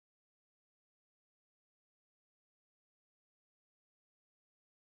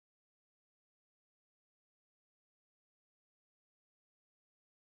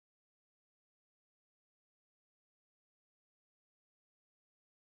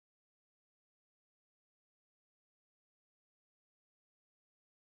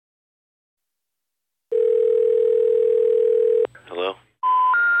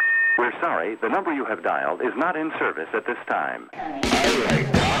sorry, the number you have dialed is not in service at this time.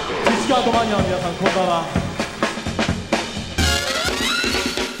 石川とマニアの皆さん、こんばんは。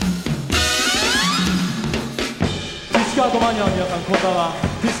石川とマニアの皆さん、こんばんは。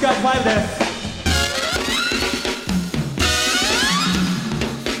フィッシュカーズ5です。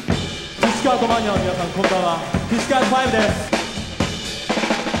石川とマニアの皆さん、こんばんは。フィッシュカーズ5です。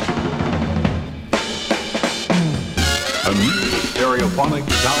A new stereophonic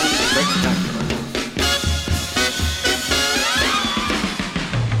sound spectacular.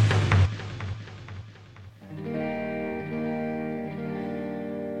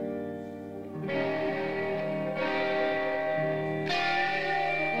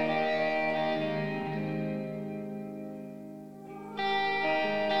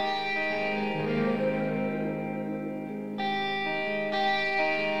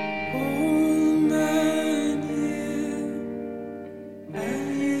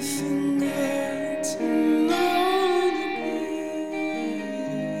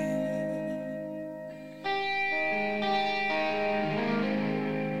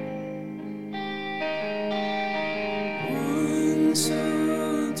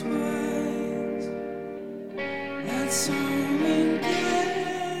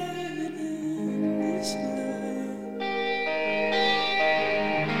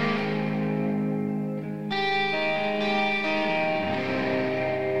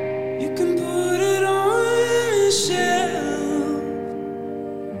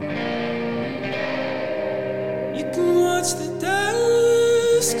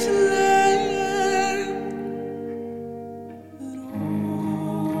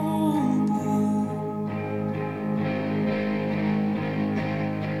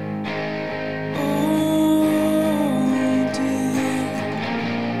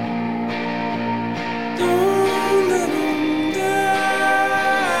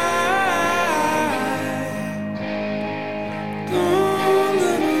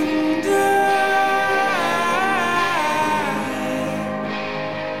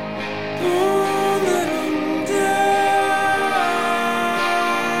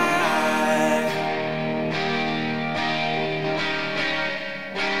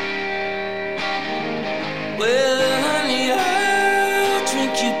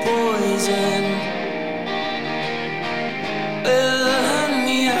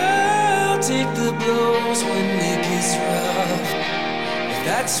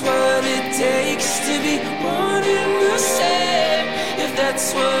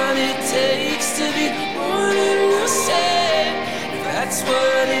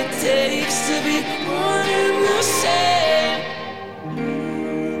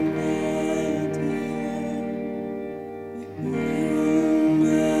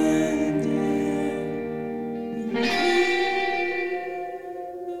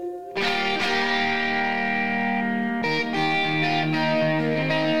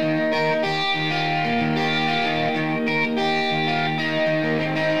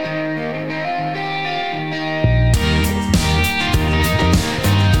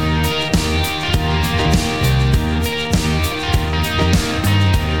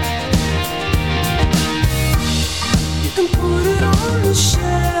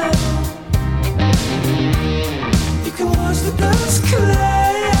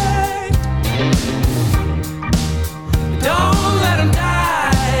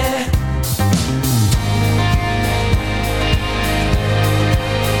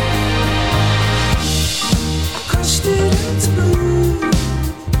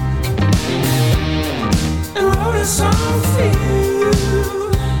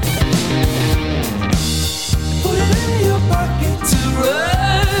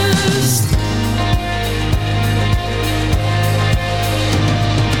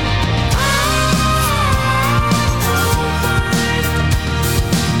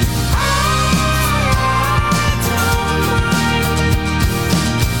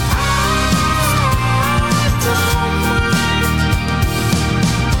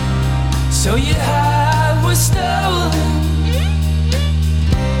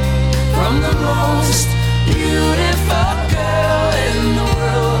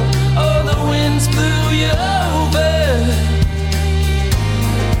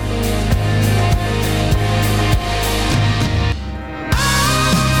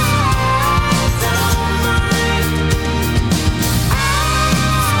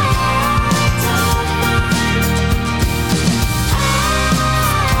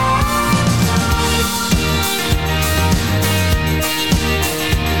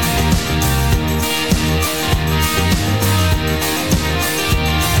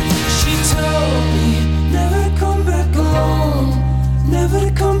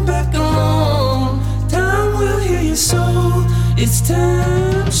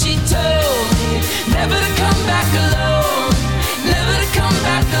 She told me never to come back alone, never to come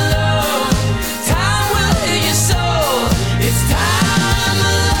back alone. Time will heal your soul, it's time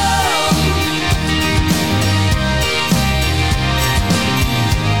alone.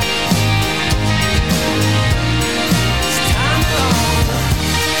 It's time alone.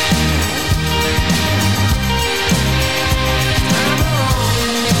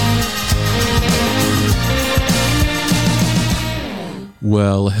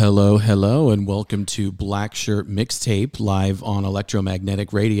 Well, hello, and welcome to Black Shirt Mixtape live on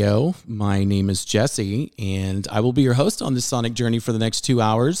Electromagnetic Radio. My name is Jesse, and I will be your host on this sonic journey for the next 2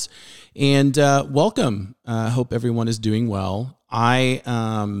 hours. And welcome. Hope everyone is doing well. I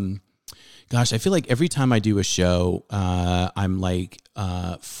feel like every time I do a show, I'm like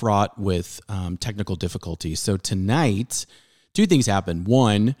fraught with technical difficulties. So tonight, two things happened.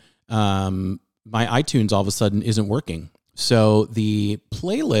 One, my iTunes all of a sudden isn't working. So the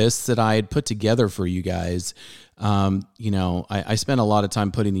playlists that I had put together for you guys, I spent a lot of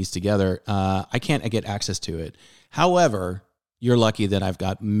time putting these together. I can't get access to it. However, you're lucky that I've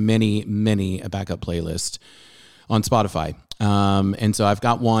got many a backup playlist on Spotify. And so I've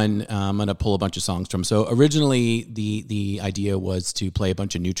got one I'm going to pull a bunch of songs from. So originally the idea was to play a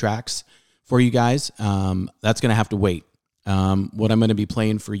bunch of new tracks for you guys. That's going to have to wait. What I'm going to be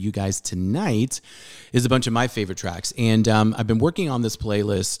playing for you guys tonight is a bunch of my favorite tracks. And I've been working on this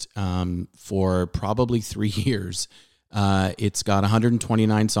playlist for probably 3 years. It's got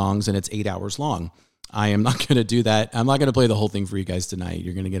 129 songs and it's 8 hours long. I am not going to do that. I'm not going to play the whole thing for you guys tonight.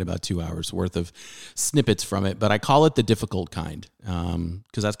 You're going to get about 2 hours worth of snippets from it, but I call it the difficult kind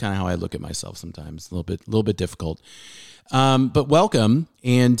because that's kind of how I look at myself sometimes. A little bit difficult. But welcome,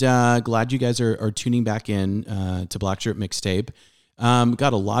 and glad you guys are tuning back in to Black Shirt Mixtape.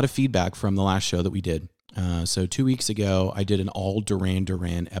 Got a lot of feedback from the last show that we did. So 2 weeks ago, I did an all Duran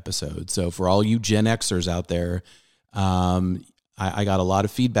Duran episode. So for all you Gen Xers out there, I got a lot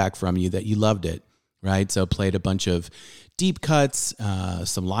of feedback from you that you loved it, right? So played a bunch of deep cuts,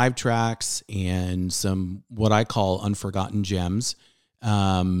 some live tracks, and some what I call unforgotten gems.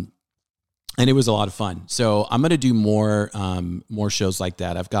 And it was a lot of fun. So I'm going to do more shows like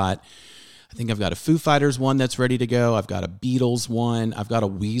that. I think I've got a Foo Fighters one that's ready to go. I've got a Beatles one. I've got a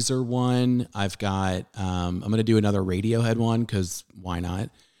Weezer one. I've got, I'm going to do another Radiohead one because why not?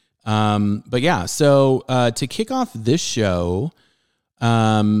 But yeah, so to kick off this show,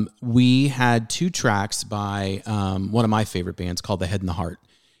 we had two tracks by one of my favorite bands called The Head and the Heart.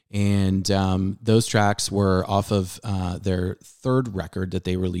 And those tracks were off of their third record that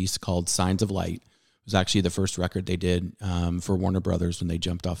they released called Signs of Light. It was actually the first record they did for Warner Brothers when they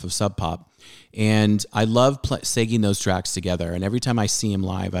jumped off of Sub Pop. And I love segging those tracks together. And every time I see them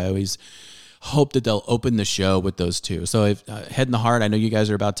live, I always hope that they'll open the show with those two. So if Head and the Heart, I know you guys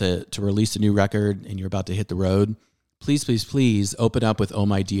are about to release a new record and you're about to hit the road. Please open up with Oh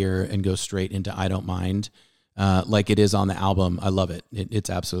My Dear and go straight into I Don't Mind. Like it is on the album. I love it.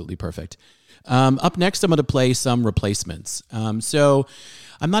 It's absolutely perfect. Up next, I'm going to play some Replacements. So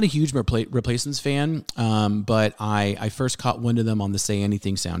I'm not a huge Replacements fan, but I first caught wind of them on the Say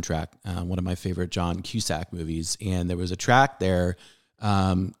Anything soundtrack, one of my favorite John Cusack movies. And there was a track there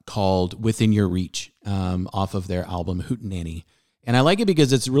called Within Your Reach off of their album Hootenanny. And I like it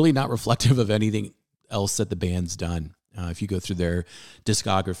because it's really not reflective of anything else that the band's done. If you go through their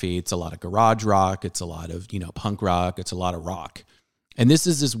discography, it's a lot of garage rock. It's a lot of, punk rock. It's a lot of rock. And this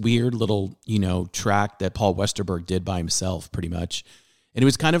is this weird little, track that Paul Westerberg did by himself pretty much. And it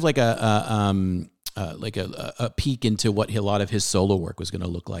was kind of like a peek into what a lot of his solo work was going to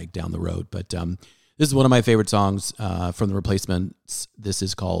look like down the road. But this is one of my favorite songs from the Replacements. This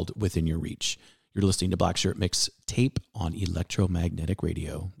is called Within Your Reach. You're listening to Black Shirt Mix Tape on Electromagnetic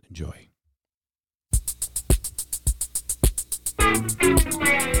Radio. Enjoy.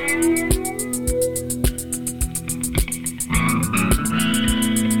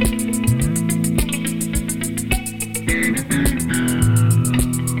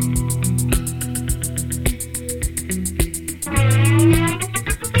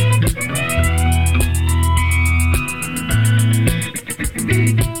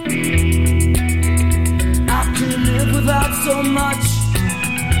 So much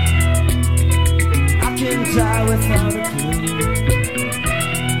I can die without a clue.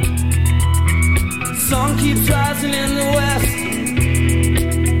 Sun keeps rising in the west.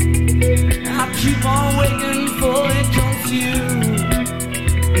 I keep on waiting for it comes to you.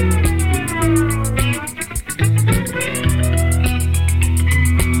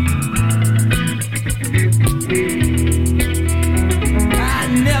 I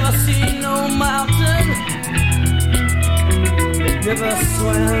never see no mountain, never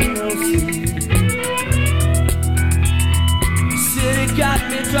swam no sea. City got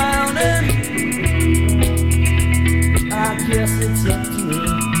me drowning. I guess it's up to me.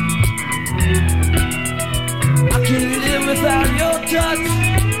 I can live without your touch.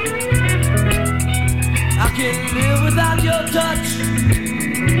 I can live without your touch.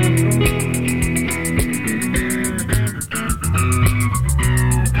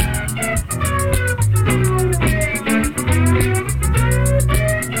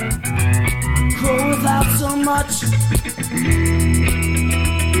 Grow without so much.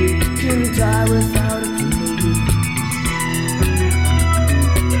 Can die without a clue.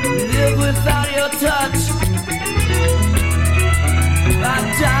 Live without your touch. I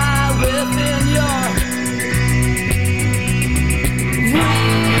die within your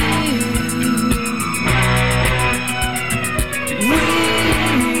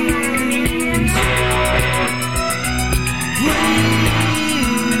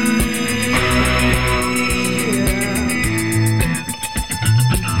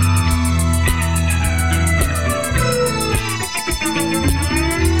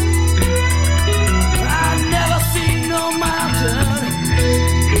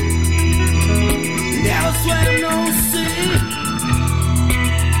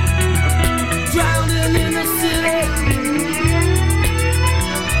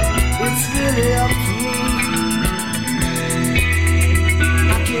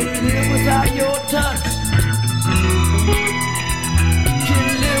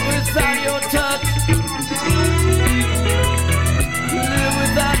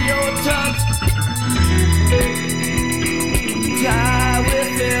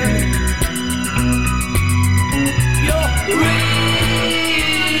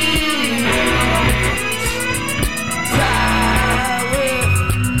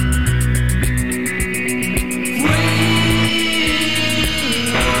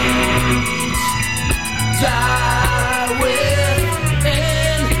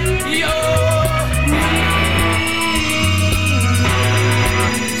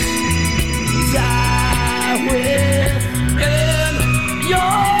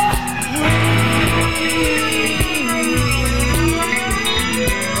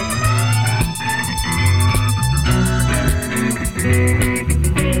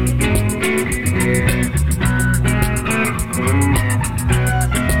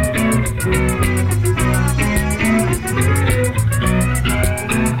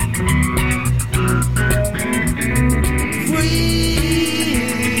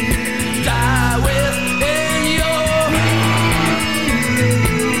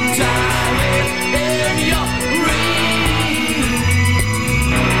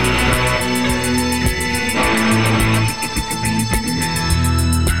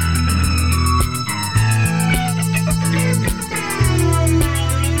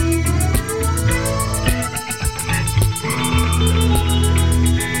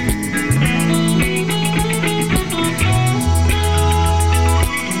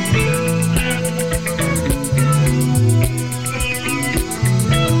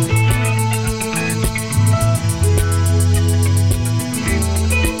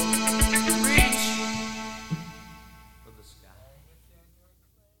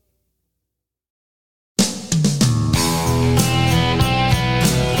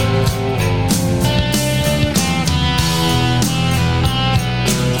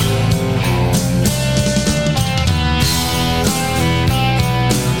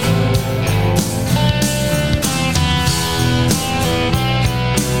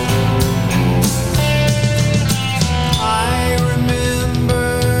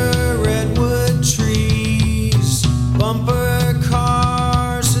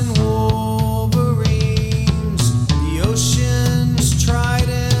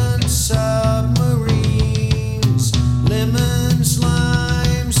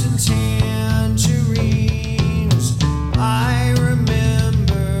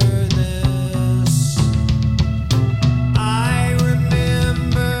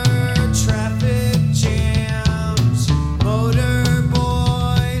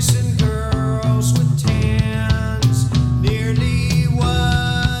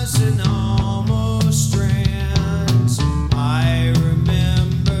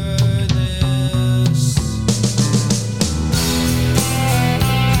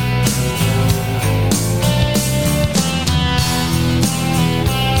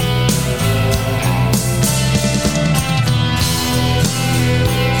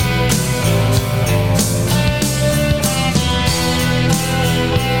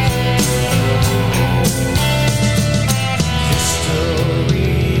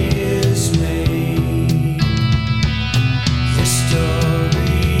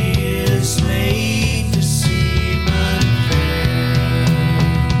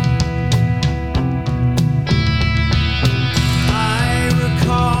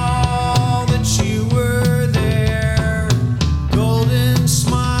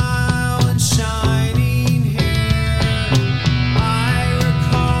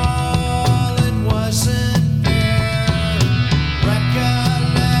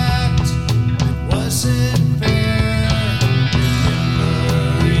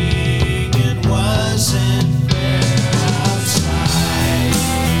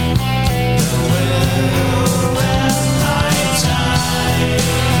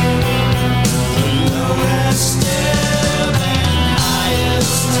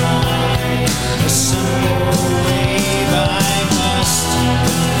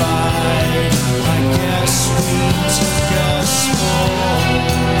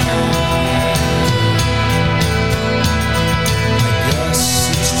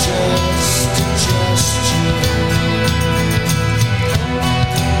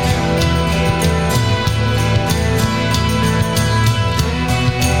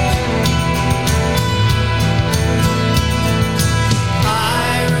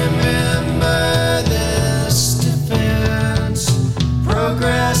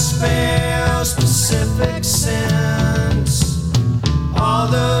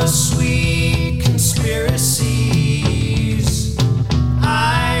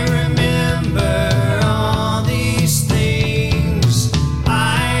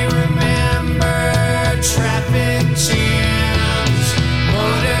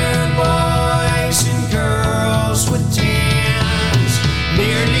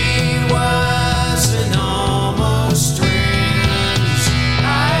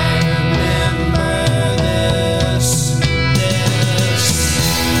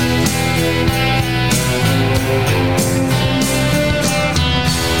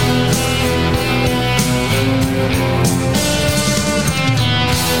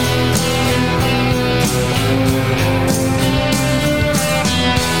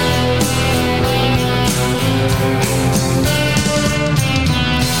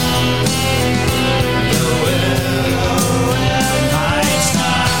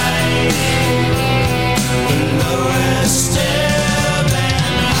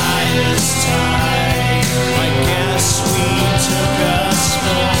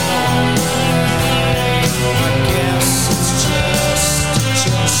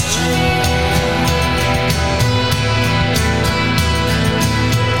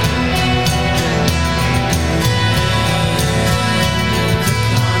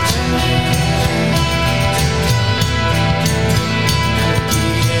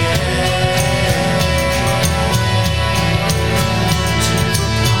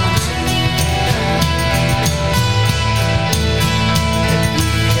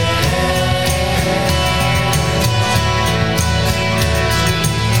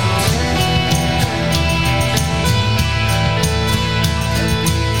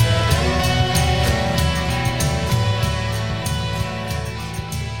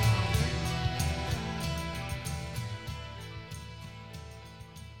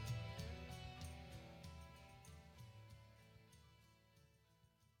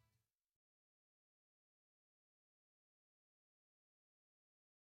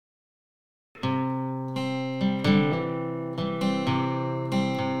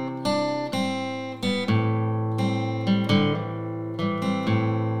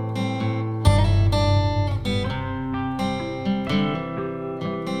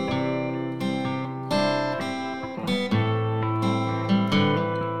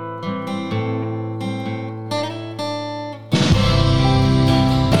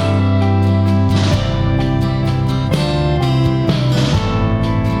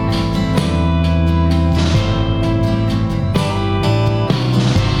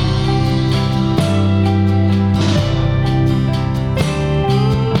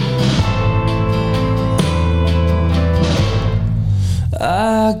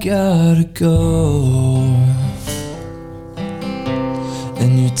I gotta go,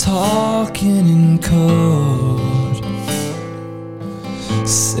 and you're talking in code,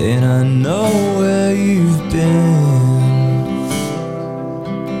 saying I know where you've been,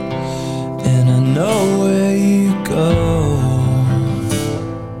 and I know where you go.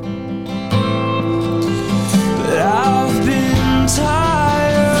 But I've been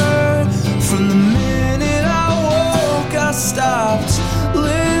tired from the minute I woke. I stopped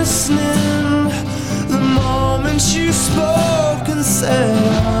listening the moment you spoke and said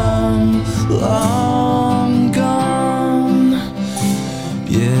I'm long gone.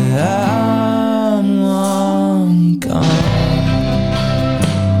 Yeah, I'm long gone.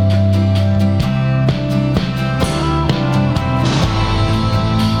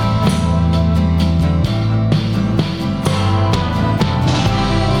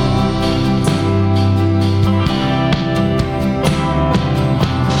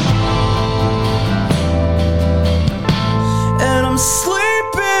 And I'm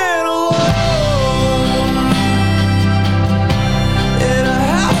sleeping alone in a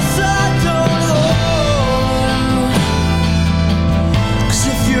house I don't own. 'Cause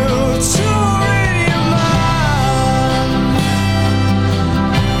if you're touring your mind,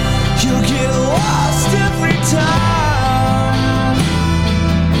 you'll get lost every time,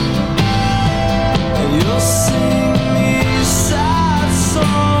 and you'll sing me sad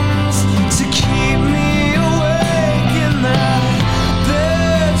songs to keep me awake in that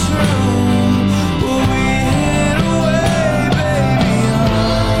bedroom where we hid away. Baby, I'm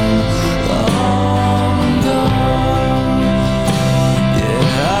long gone.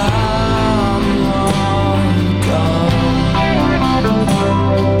 Yeah, I'm long gone.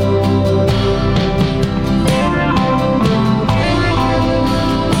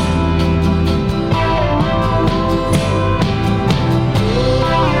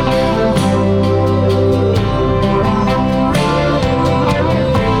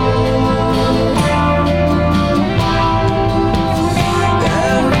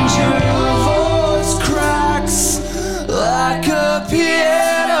 And your voice cracks like a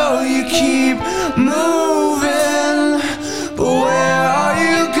piano. You keep moving, but where are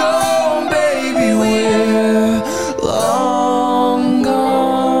you going, baby? We're long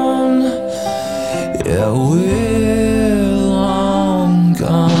gone. Yeah, we're long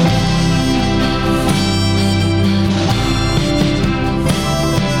gone.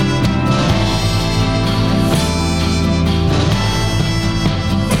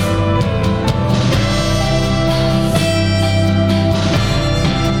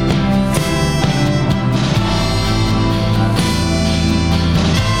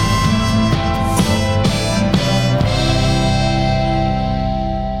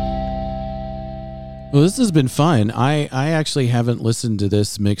 Well, this has been fun. I actually haven't listened to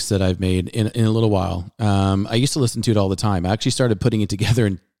this mix that I've made in a little while. I used to listen to it all the time. I actually started putting it together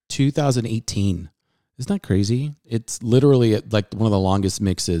in 2018. Isn't that crazy? It's literally like one of the longest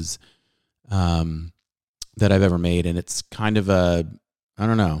mixes that I've ever made. And it's kind of I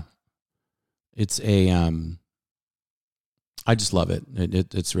don't know. It's I just love it.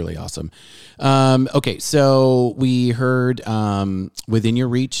 It's really awesome. Okay, so we heard Within Your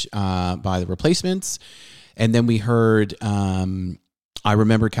Reach by The Replacements. And then we heard I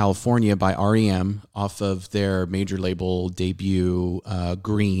Remember California by REM off of their major label debut,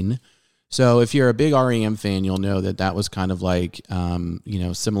 Green. So if you're a big REM fan, you'll know that was kind of like,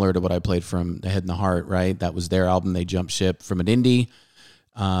 similar to what I played from The Head and the Heart, right? That was their album. They jumped ship from an indie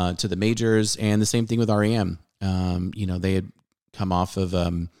to the majors, and the same thing with REM. They had come off of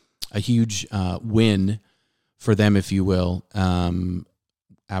a huge win for them, if you will,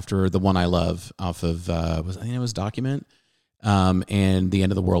 after The One I Love off of, I think it was Document, and The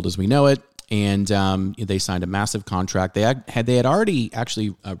End of the World as We Know It. And they signed a massive contract. They had already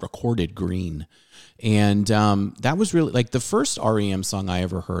actually recorded Green. And that was really like the first REM song I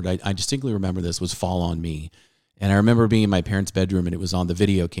ever heard. I distinctly remember this was Fall on Me. And I remember being in my parents' bedroom and it was on, the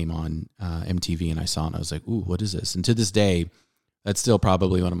video came on MTV and I saw it and I was like, ooh, what is this? And to this day, that's still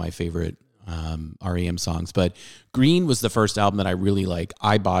probably one of my favorite REM songs. But Green was the first album that I really like.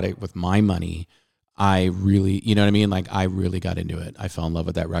 I bought it with my money. I really, you know what I mean? Like I really got into it. I fell in love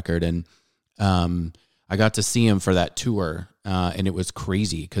with that record. And I got to see him for that tour. And it was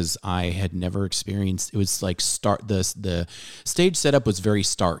crazy because I had never experienced, it was like the stage setup was very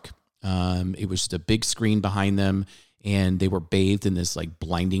stark. It was just a big screen behind them and they were bathed in this like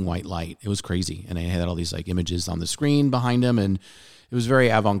blinding white light. It was crazy. And I had all these like images on the screen behind them. And it was very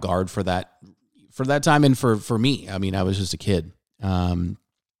avant-garde for that time. And for me, I mean, I was just a kid.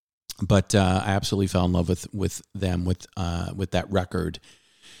 But I absolutely fell in love with them, with that record.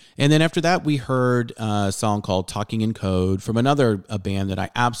 And then after that, we heard a song called Talking in Code from a band that I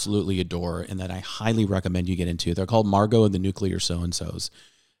absolutely adore and that I highly recommend you get into. They're called Margot and the Nuclear So-and-Sos.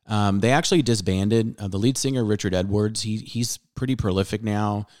 They actually disbanded. The lead singer, Richard Edwards, he's pretty prolific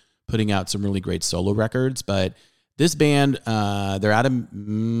now, putting out some really great solo records. But this band, they're out of a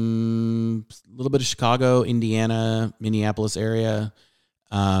little bit of Chicago, Indiana, Minneapolis area.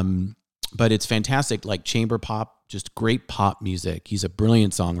 But it's fantastic, like chamber pop, just great pop music. He's a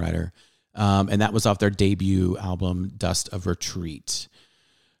brilliant songwriter. And that was off their debut album, Dust of Retreat.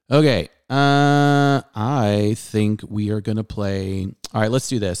 Okay. I think we are going to play. All right, let's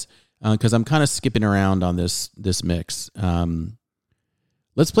do this. Cause I'm kind of skipping around on this mix.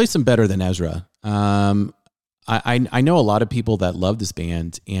 Let's play some Better Than Ezra. I know a lot of people that love this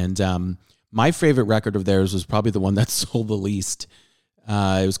band, and my favorite record of theirs was probably the one that sold the least.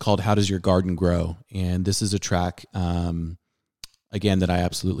 It was called How Does Your Garden Grow? And this is a track, again, that I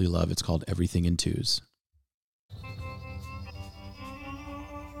absolutely love. It's called Everything in Twos.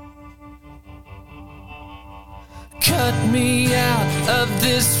 Cut me out of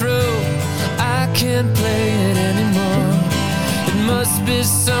this room, I can't play it anymore. It must be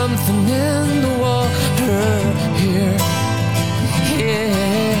something in the water here, yeah.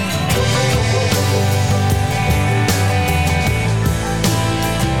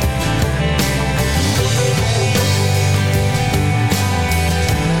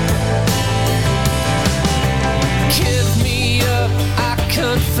 Give me up, I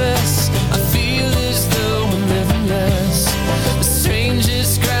confess, I feel as though I'm living less. The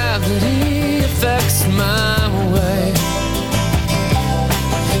strangest gravity affects my way.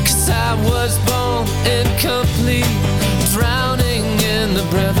 'Cause I was born incomplete, drowning in the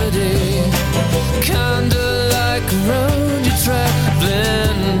brevity. Kinda like a road you're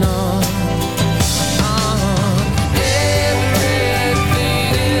traveling on.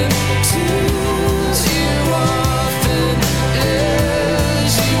 Everything into you often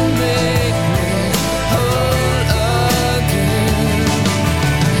as you make me whole again.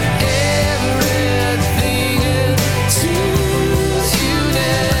 Everything into you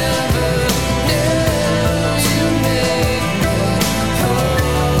never knew you make me whole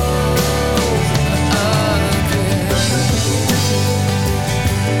again.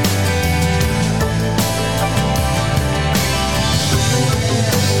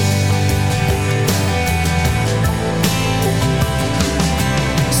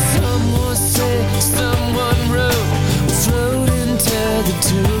 Someone said, someone wrote, was floating tethered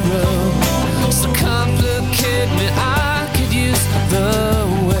to a rope. So complicate me, I could use the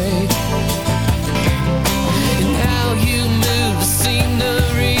weight. And how you move the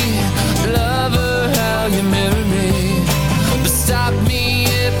scenery, lover, how you mirror me. But stop me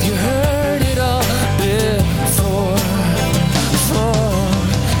if you heard it all before.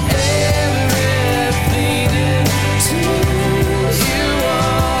 Everything into you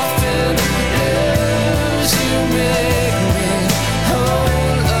often as you make me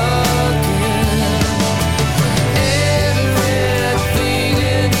whole again. Everything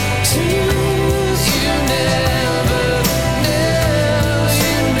into you never knew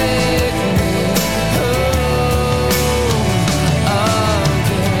you make me whole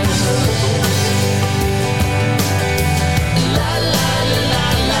again. La la la la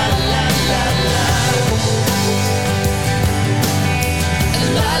la la la.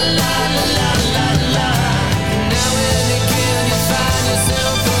 La la la la la la. Now and again you find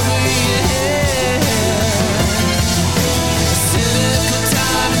yourself over your head. Cynical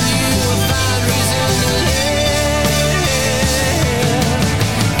time and you will find reason to live.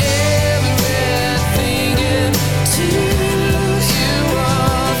 Everything into you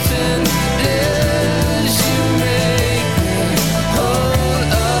often as you make me whole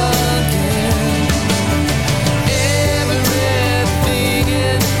again. Everything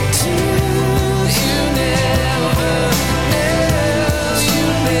into you never knew you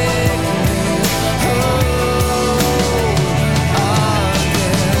make me whole again.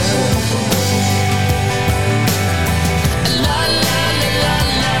 La la la la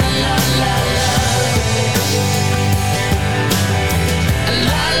la la la.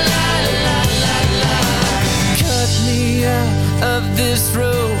 La la la la la. Cut me out of this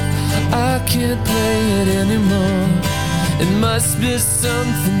road, I can't play it anymore. It must be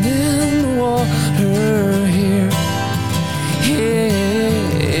something in the water here, here.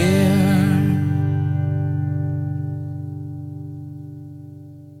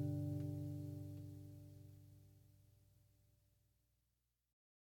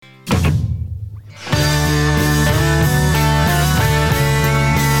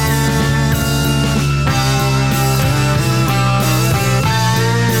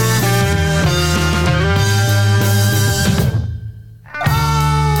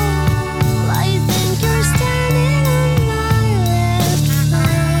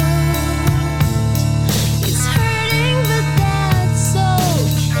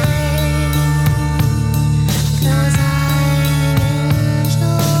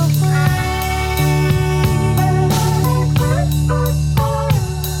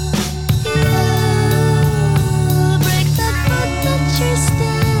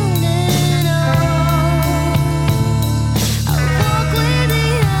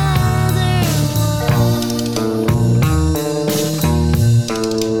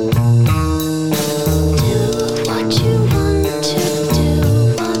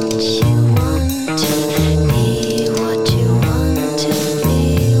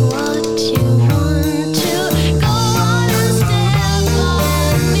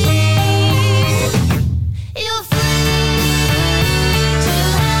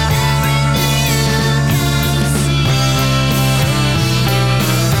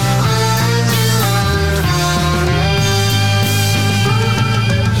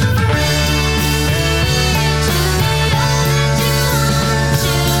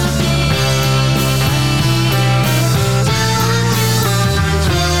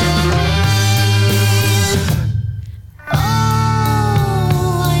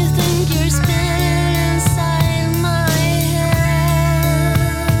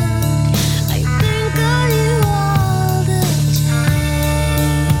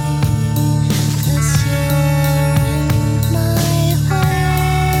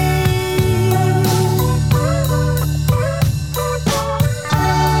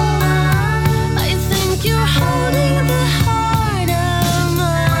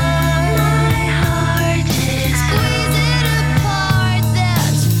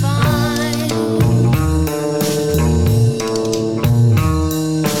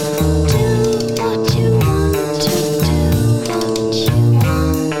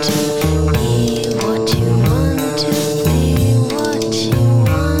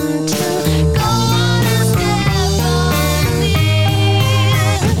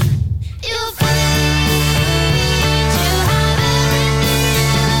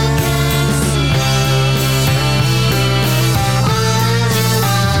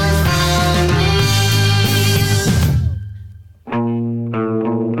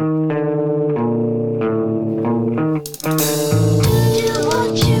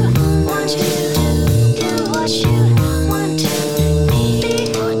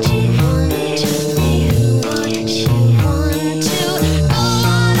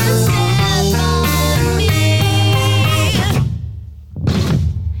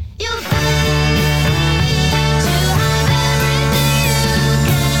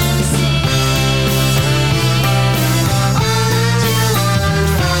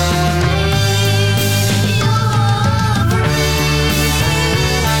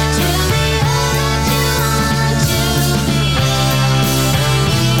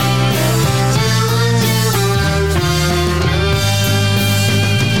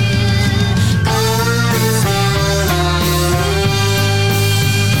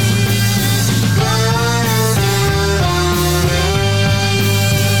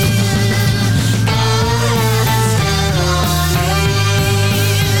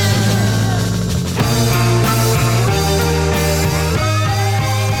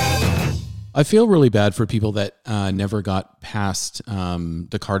 I feel really bad for people that never got past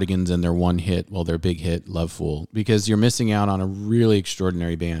the Cardigans and their one hit, their big hit, Love Fool, because you're missing out on a really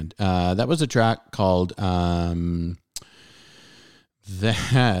extraordinary band. That was a track called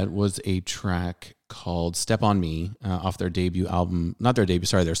Step on Me off their debut album,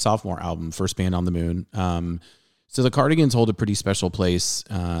 their sophomore album, First Band on the Moon. So the Cardigans hold a pretty special place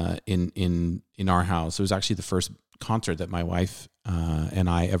in our house. It was actually the first concert that my wife and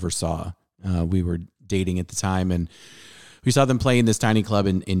I ever saw. We were dating at the time, and we saw them play in this tiny club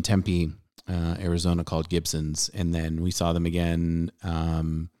in Tempe, Arizona called Gibson's. And then we saw them again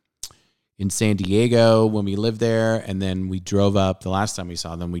in San Diego when we lived there. And then we drove up, the last time we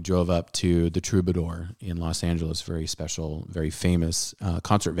saw them, we drove up to the Troubadour in Los Angeles, very special, very famous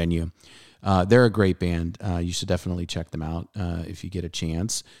concert venue. They're a great band. You should definitely check them out if you get a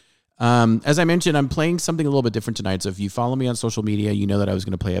chance. As I mentioned, I'm playing something a little bit different tonight. So if you follow me on social media, you know that I was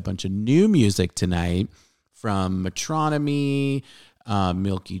going to play a bunch of new music tonight from Metronomy,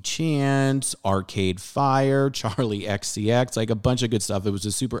 Milky Chance, Arcade Fire, Charlie XCX, like a bunch of good stuff. It was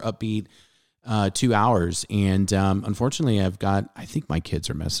a super upbeat 2 hours. And unfortunately, I think my kids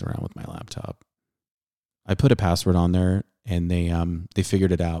are messing around with my laptop. I put a password on there and they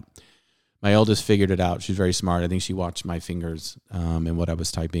figured it out. My eldest figured it out. She's very smart. I think she watched my fingers and what I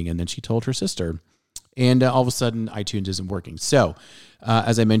was typing, and then she told her sister. And all of a sudden, iTunes isn't working. So,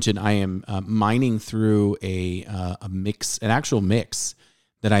 as I mentioned, I am mining through an actual mix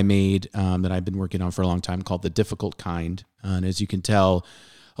that I made that I've been working on for a long time called The Difficult Kind. And as you can tell,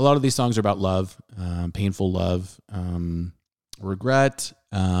 a lot of these songs are about love, painful love, regret,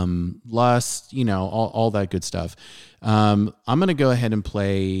 lust, all that good stuff. I'm going to go ahead and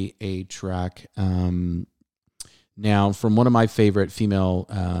play a track now from one of my favorite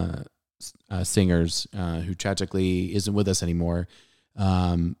female singers who tragically isn't with us anymore.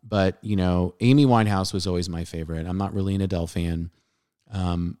 But Amy Winehouse was always my favorite. I'm not really an Adele fan.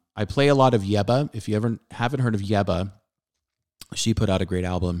 I play a lot of Yebba. If you haven't heard of Yebba, she put out a great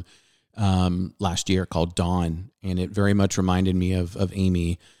album last year called Dawn, and it very much reminded me of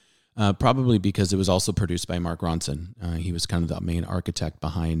Amy, probably because it was also produced by Mark Ronson. He was kind of the main architect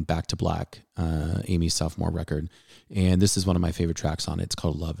behind Back to Black, Amy's sophomore record, and this is one of my favorite tracks on it. It's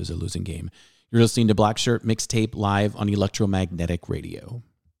called Love is a Losing Game. You're listening to Black Shirt Mixtape live on Electromagnetic Radio.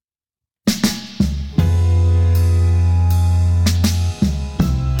 For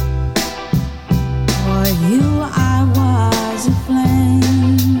you I was a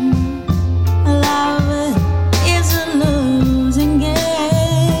flame. Love is a losing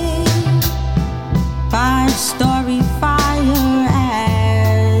game. 5-story fire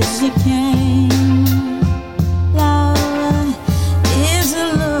as it came. Love is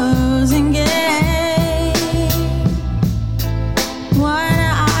a losing game. One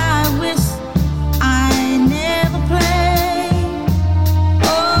I wish I never played. Oh,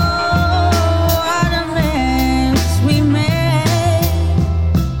 what a mess we made.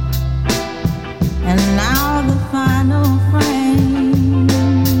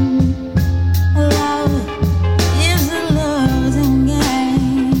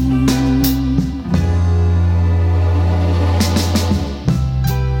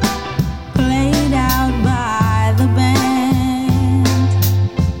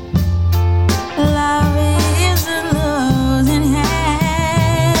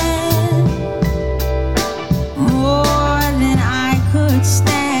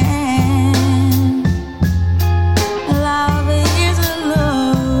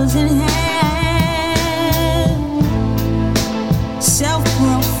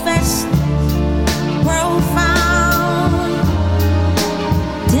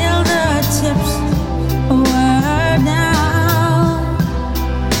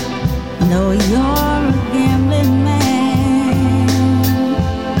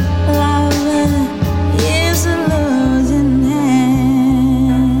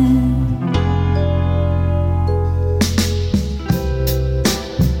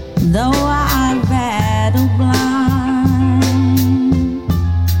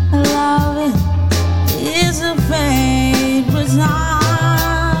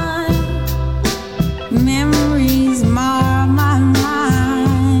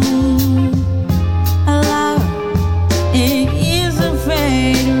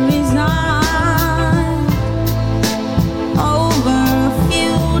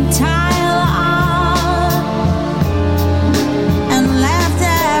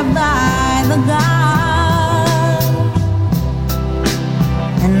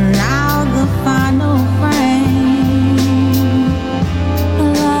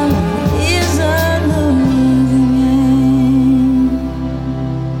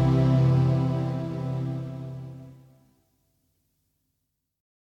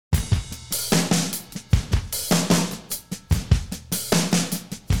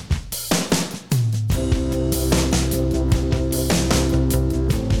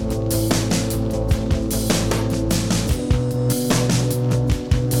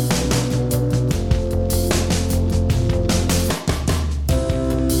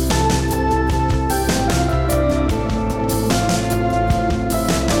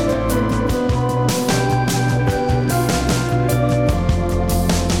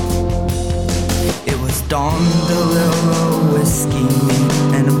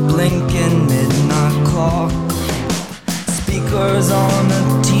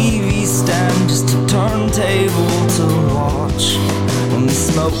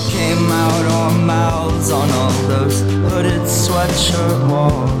 dirt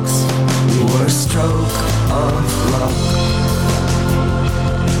walks. We were a stroke of luck.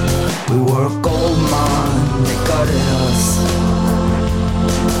 We were a gold mine, they gutted us.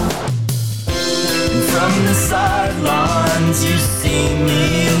 And from the sidelines you see me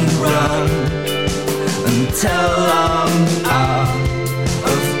run until I'm out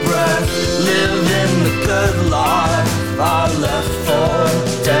of breath, living the good life I left for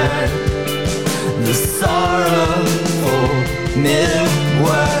dead. The sorrowful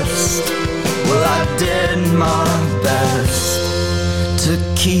Midwest. Well, I did my best to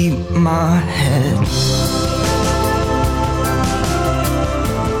keep my head.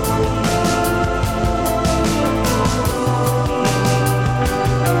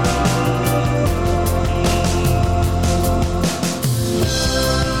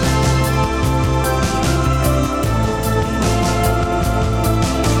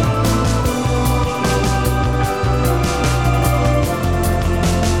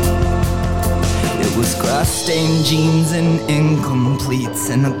 Stained jeans and incompletes,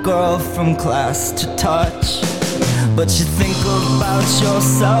 and a girl from class to touch. But you think about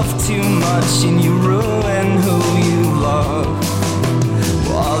yourself too much, and you ruin who you love.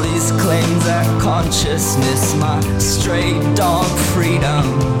 Well, all these claims at consciousness, my stray dog freedom.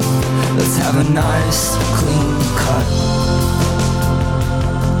 Let's have a nice clean cut,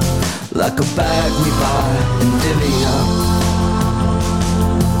 like a bag we buy and divvy up.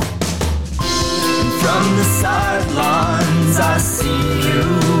 From the sidelines I see you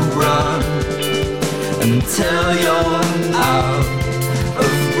run until you're out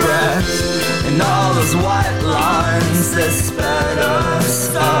of breath. And all those white lines that sped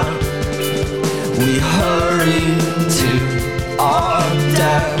us up, we hurry to our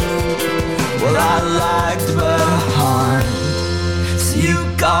death. Well, I lagged behind, so you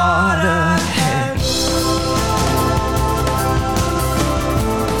got ahead.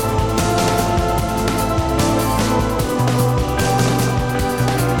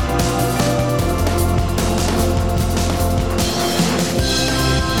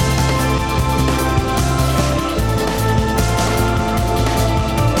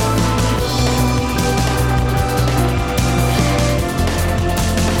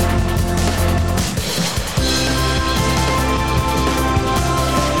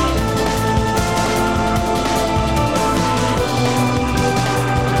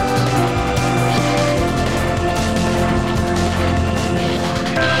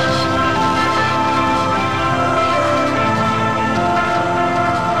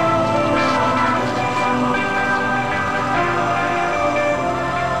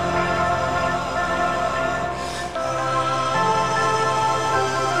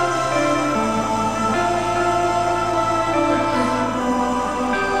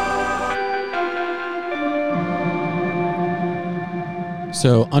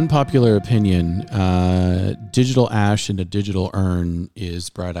 So, unpopular opinion, Digital Ash and a Digital Urn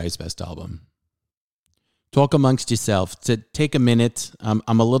is Bright Eyes' best album. Talk amongst yourselves. Take a minute. I'm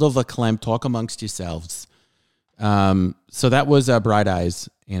a little verklempt. Talk amongst yourselves. So that was Bright Eyes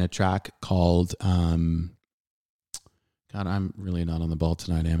and a track called, God, I'm really not on the ball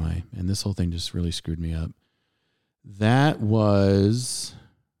tonight, am I? And this whole thing just really screwed me up. That was,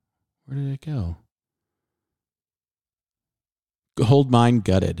 where did it go? Hold Mine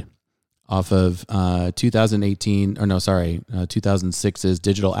Gutted off of 2006's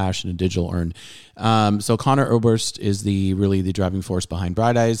Digital Ash and a Digital Urn. So Conor Oberst is really the driving force behind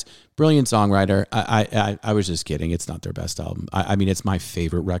Bright Eyes. Brilliant songwriter. I was just kidding. It's not their best album. I mean, it's my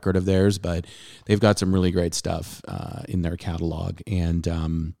favorite record of theirs, but they've got some really great stuff in their catalog.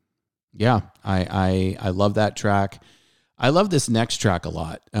 And yeah, I love that track. I love this next track a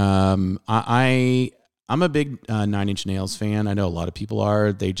lot. I'm a big Nine Inch Nails fan. I know a lot of people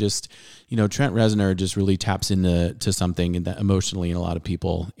are. They just, Trent Reznor just really taps into something in that emotionally in a lot of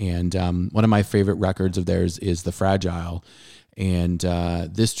people. And one of my favorite records of theirs is The Fragile. And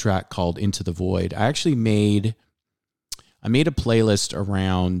this track called Into the Void. I made a playlist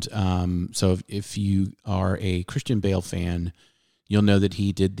around. So if you are a Christian Bale fan, you'll know that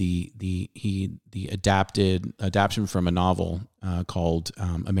he did the adaptation from a novel called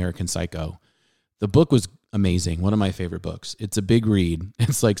American Psycho. The book was amazing. One of my favorite books. It's a big read.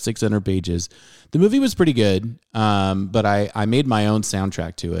 It's like 600 pages. The movie was pretty good, but I made my own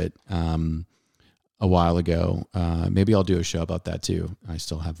soundtrack to it a while ago. Maybe I'll do a show about that too. I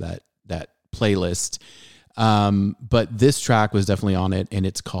still have that playlist. But this track was definitely on it, and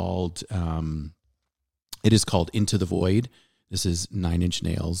it is called Into the Void. This is Nine Inch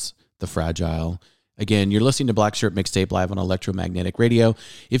Nails, The Fragile. Again, you're listening to Black Shirt Mixtape live on Electromagnetic Radio.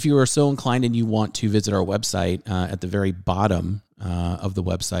 If you are so inclined and you want to visit our website, at the very bottom of the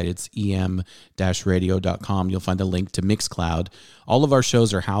website, it's em-radio.com. You'll find a link to Mixcloud. All of our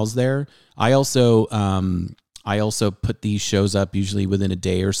shows are housed there. I also put these shows up usually within a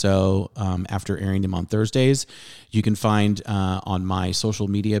day or so after airing them on Thursdays. You can find on my social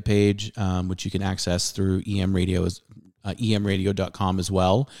media page, which you can access through emradio.com as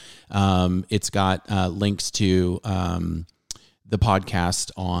well. It's got links to the podcast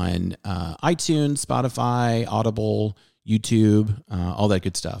on iTunes, Spotify, Audible, YouTube, all that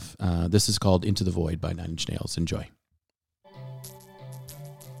good stuff. This is called Into the Void by Nine Inch Nails. Enjoy.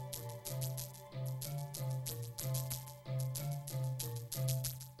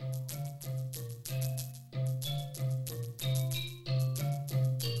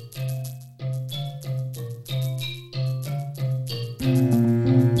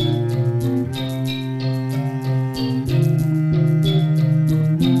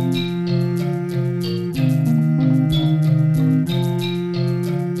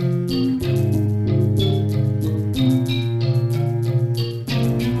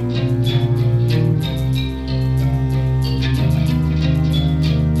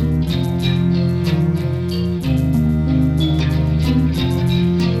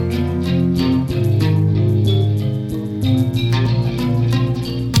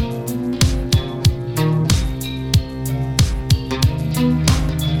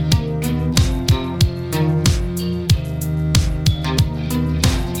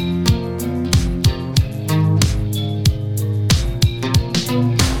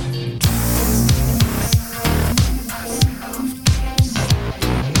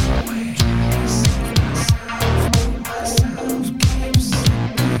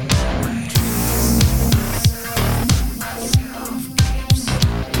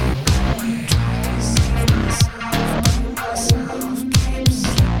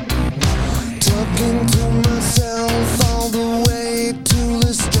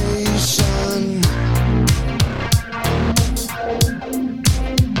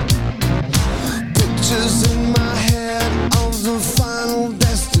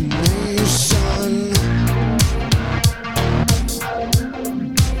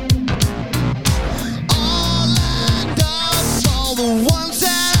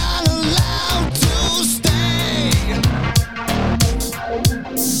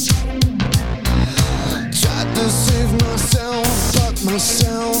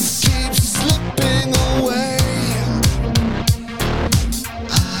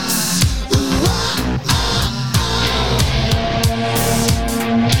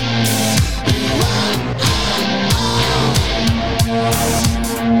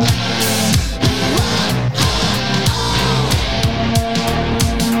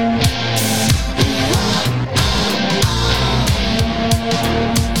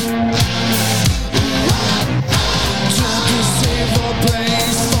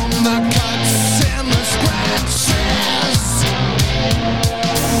 Place from the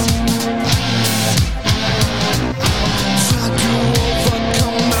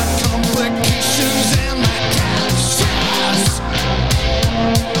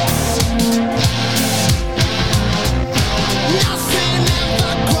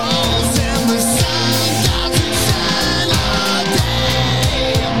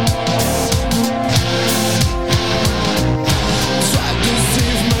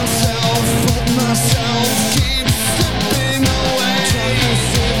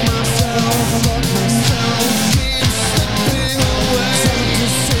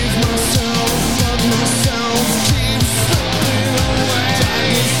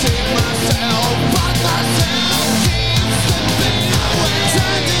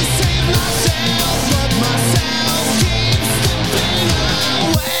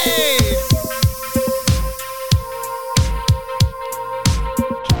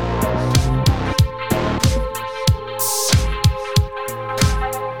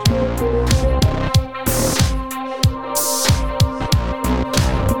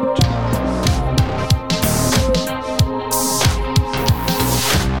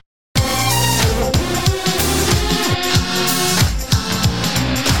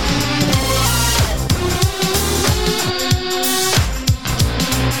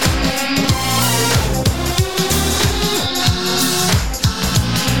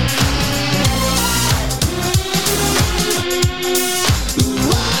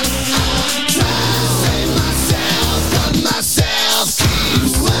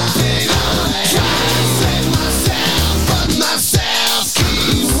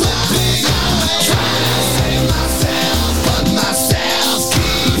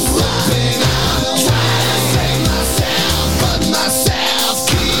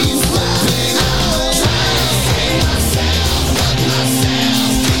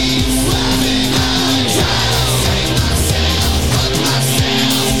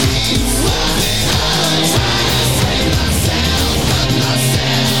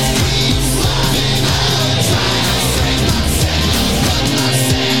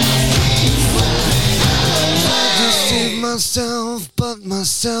myself, but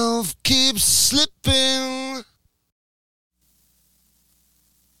myself keeps slipping.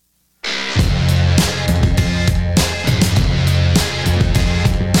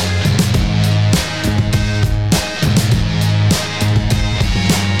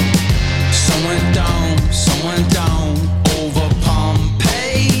 Someone down over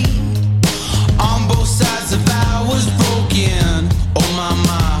Pompeii. On both sides of I was broken. Oh my,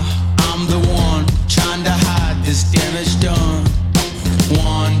 I'm the one trying to hide this damage done.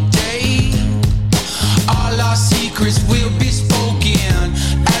 One day, all our secrets will be spoken.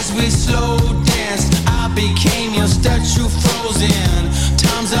 As we slow danced, I became your statue frozen.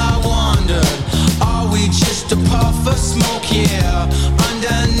 Times I wondered, are we just a puff of smoke? Yeah,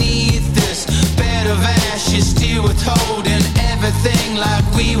 underneath this bed of ashes, still withholding everything like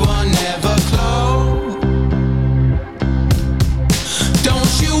we were never close.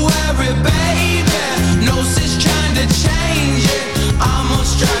 Don't you worry, baby, no sense trying to change it. I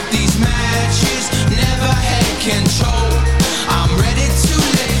must strike these matches, never had control. I'm ready to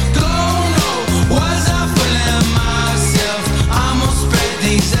let go, no, was I fooling myself? I must spread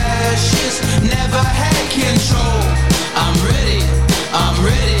these ashes, never had control. I'm ready, I'm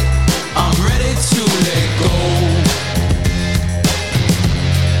ready, I'm ready to let go.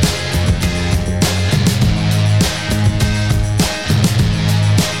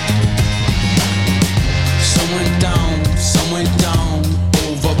 Some went down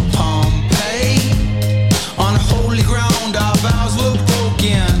over Pompeii. On holy ground, our vows were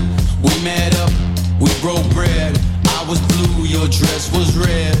broken. We met up, we broke bread. I was blue, your dress was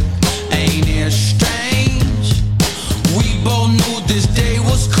red. Ain't it strange? We both knew this day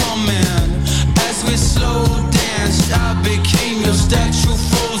was coming. As we slow danced, I became your statue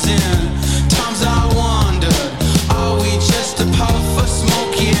frozen. Times I wondered, are we just a puff of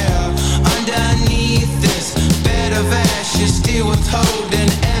smoke? Yeah, underneath this bed of ashes, still withholding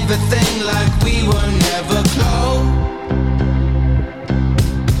everything like we were never close.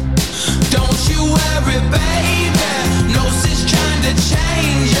 Don't you worry, baby, no sense trying to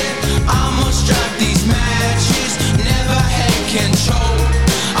change it. I must strike these matches, never had control.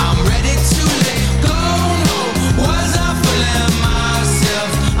 I'm ready to let go, no, was I fooling myself?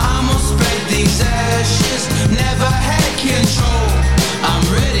 I must spread these ashes, never had control. I'm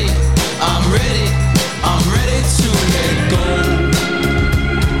ready, I'm ready, I'm ready to let go.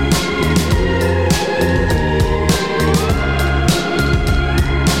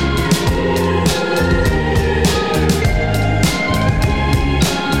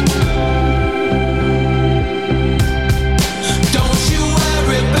 Don't you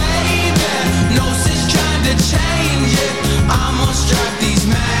worry, baby, no sense trying to change it. I must strike these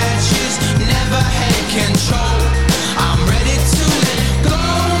matches, never had control. I'm ready to let go,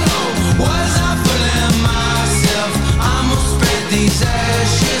 no, was I fooling myself? I must spread these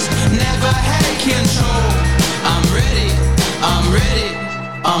ashes, never had control. I'm ready, I'm ready,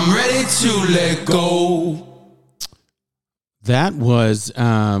 I'm ready to let go. That was,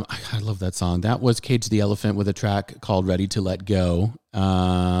 I love that song. That was Cage the Elephant with a track called Ready to Let Go.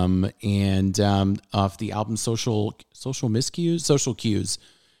 And off the album Social Cues.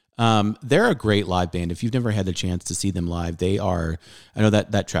 They're a great live band. If you've never had the chance to see them live, they are, I know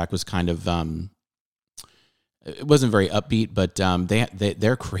that track was kind of, it wasn't very upbeat, but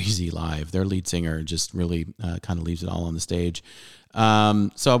they're crazy live. Their lead singer just really kind of leaves it all on the stage.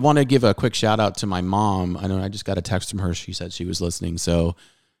 So I want to give a quick shout out to my mom. I know I just got a text from her. She said she was listening. So,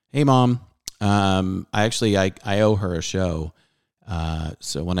 hey mom, I owe her a show.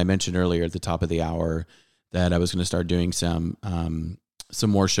 So when I mentioned earlier at the top of the hour that I was going to start doing some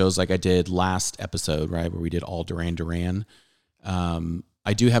more shows like I did last episode, right, where we did all Duran Duran.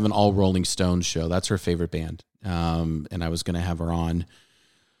 I do have an all Rolling Stones show. That's her favorite band. And I was going to have her on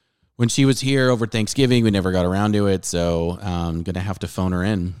when she was here over Thanksgiving. We never got around to it. So I'm going to have to phone her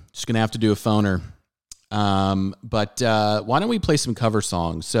in. Just going to have to do a phoner. But why don't we play some cover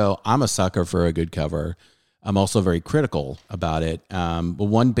songs? So I'm a sucker for a good cover. I'm also very critical about it. But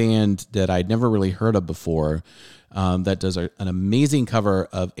one band that I'd never really heard of before that does an amazing cover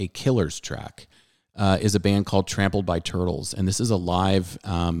of a Killers track is a band called Trampled by Turtles. And this is a live,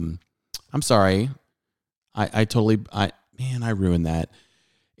 I'm sorry, I ruined that.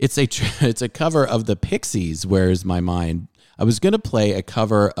 It's a cover of the Pixies, Where's My Mind? I was going to play a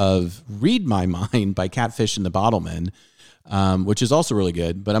cover of Read My Mind by Catfish and the Bottlemen, which is also really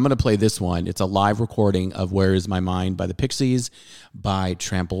good, but I'm going to play this one. It's a live recording of Where Is My Mind by the Pixies by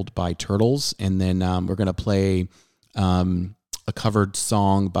Trampled by Turtles. And then we're going to play a covered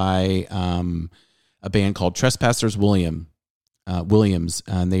song by a band called Trespassers William. Williams,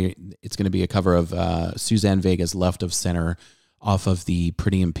 and it's going to be a cover of Suzanne Vega's "Left of Center" off of the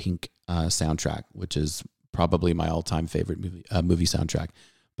Pretty in Pink soundtrack, which is probably my all-time favorite movie soundtrack.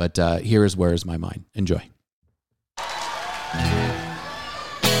 But here is "Where Is My Mind." Enjoy.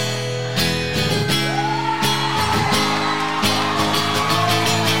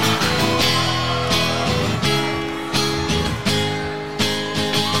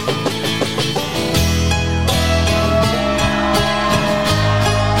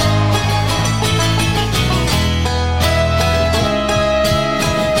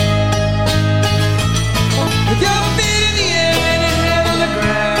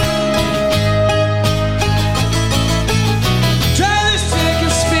 Try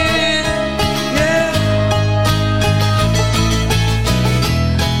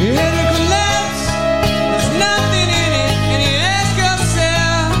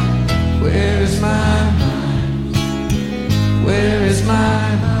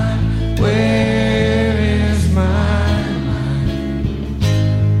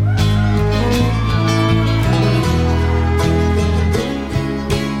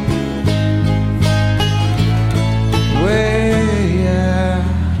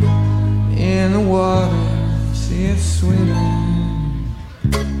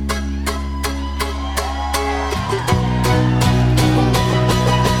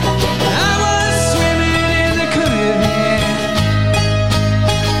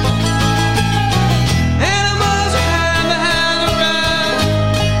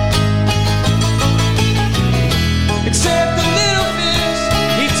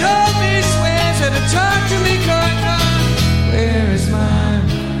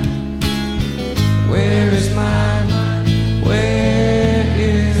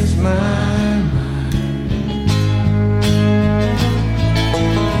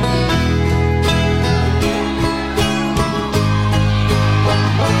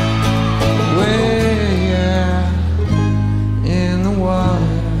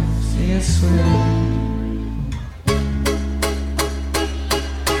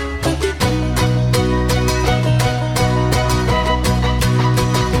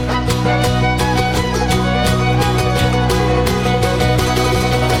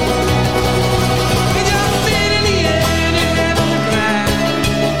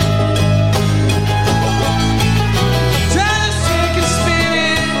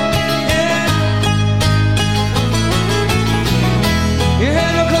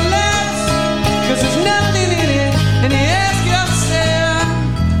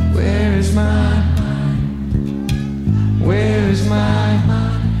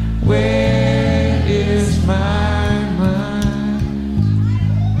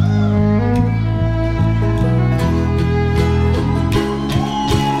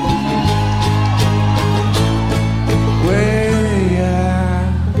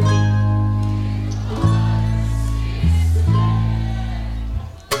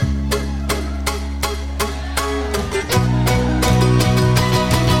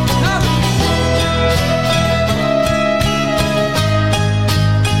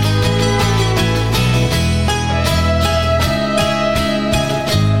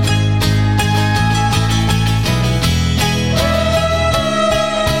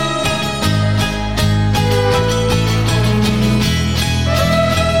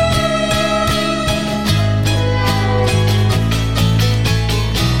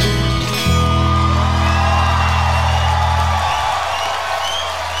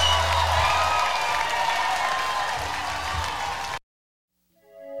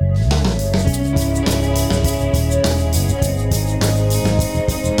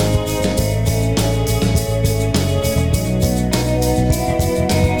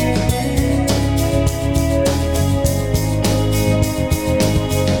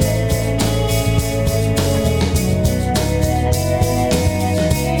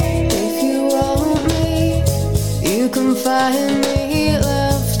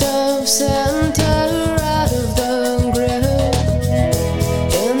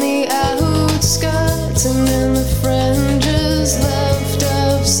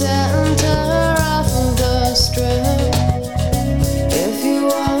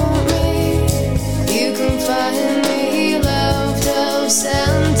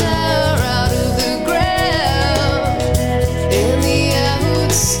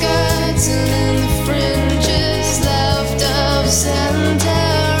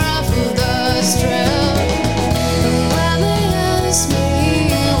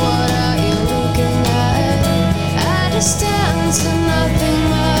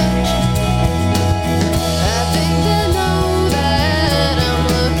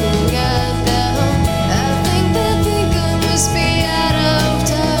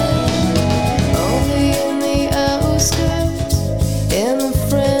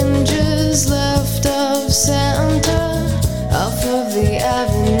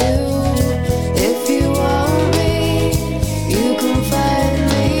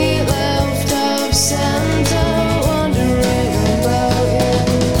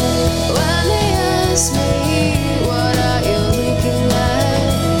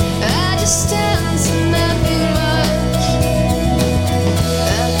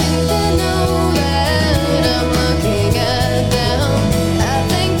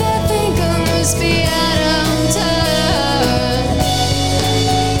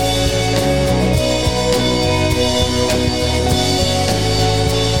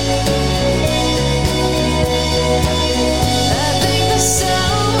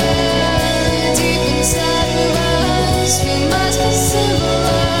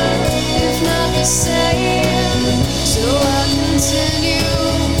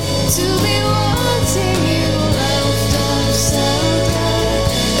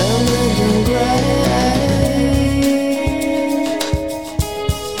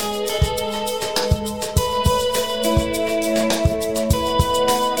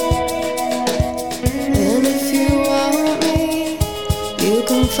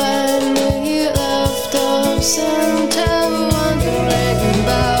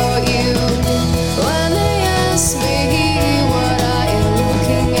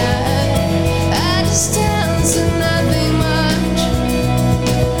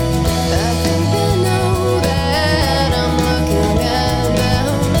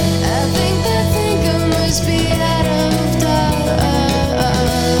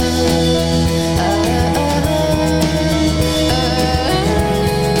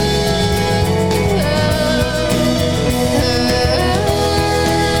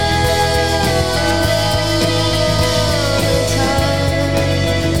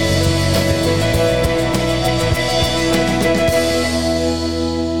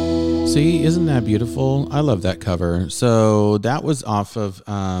See, isn't that beautiful? I love that cover. So that was off of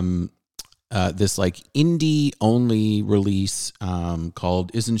this like indie only release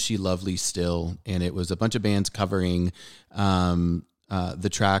called Isn't She Lovely Still? And it was a bunch of bands covering the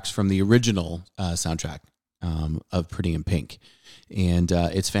tracks from the original soundtrack of Pretty in Pink. And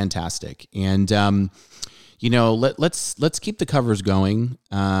it's fantastic. And you know, let's keep the covers going.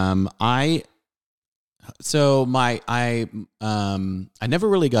 I never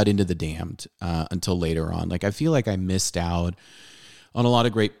really got into The Damned until later on. Like, I feel like I missed out on a lot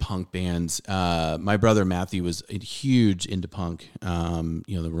of great punk bands. My brother Matthew was huge into punk. You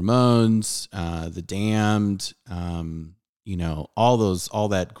know, the Ramones, The Damned, you know, all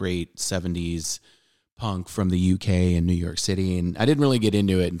that great 70s punk from the UK and New York City. And I didn't really get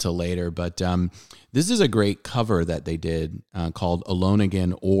into it until later, but this is a great cover that they did called Alone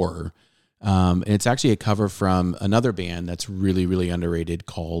Again Or. And it's actually a cover from another band that's really, really underrated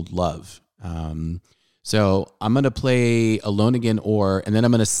called Love. So I'm going to play Alone Again Or, and then I'm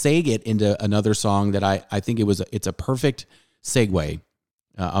going to seg it into another song that I think it's a perfect segue.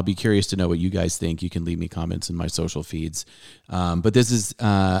 I'll be curious to know what you guys think. You can leave me comments in my social feeds. But this is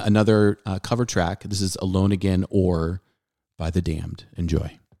another cover track. This is Alone Again Or by The Damned.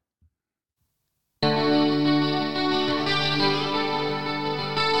 Enjoy.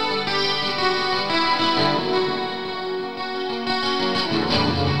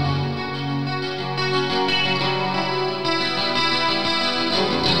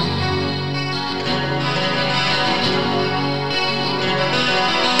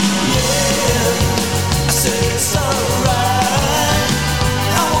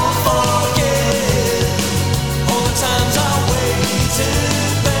 Times I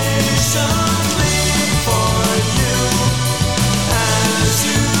waited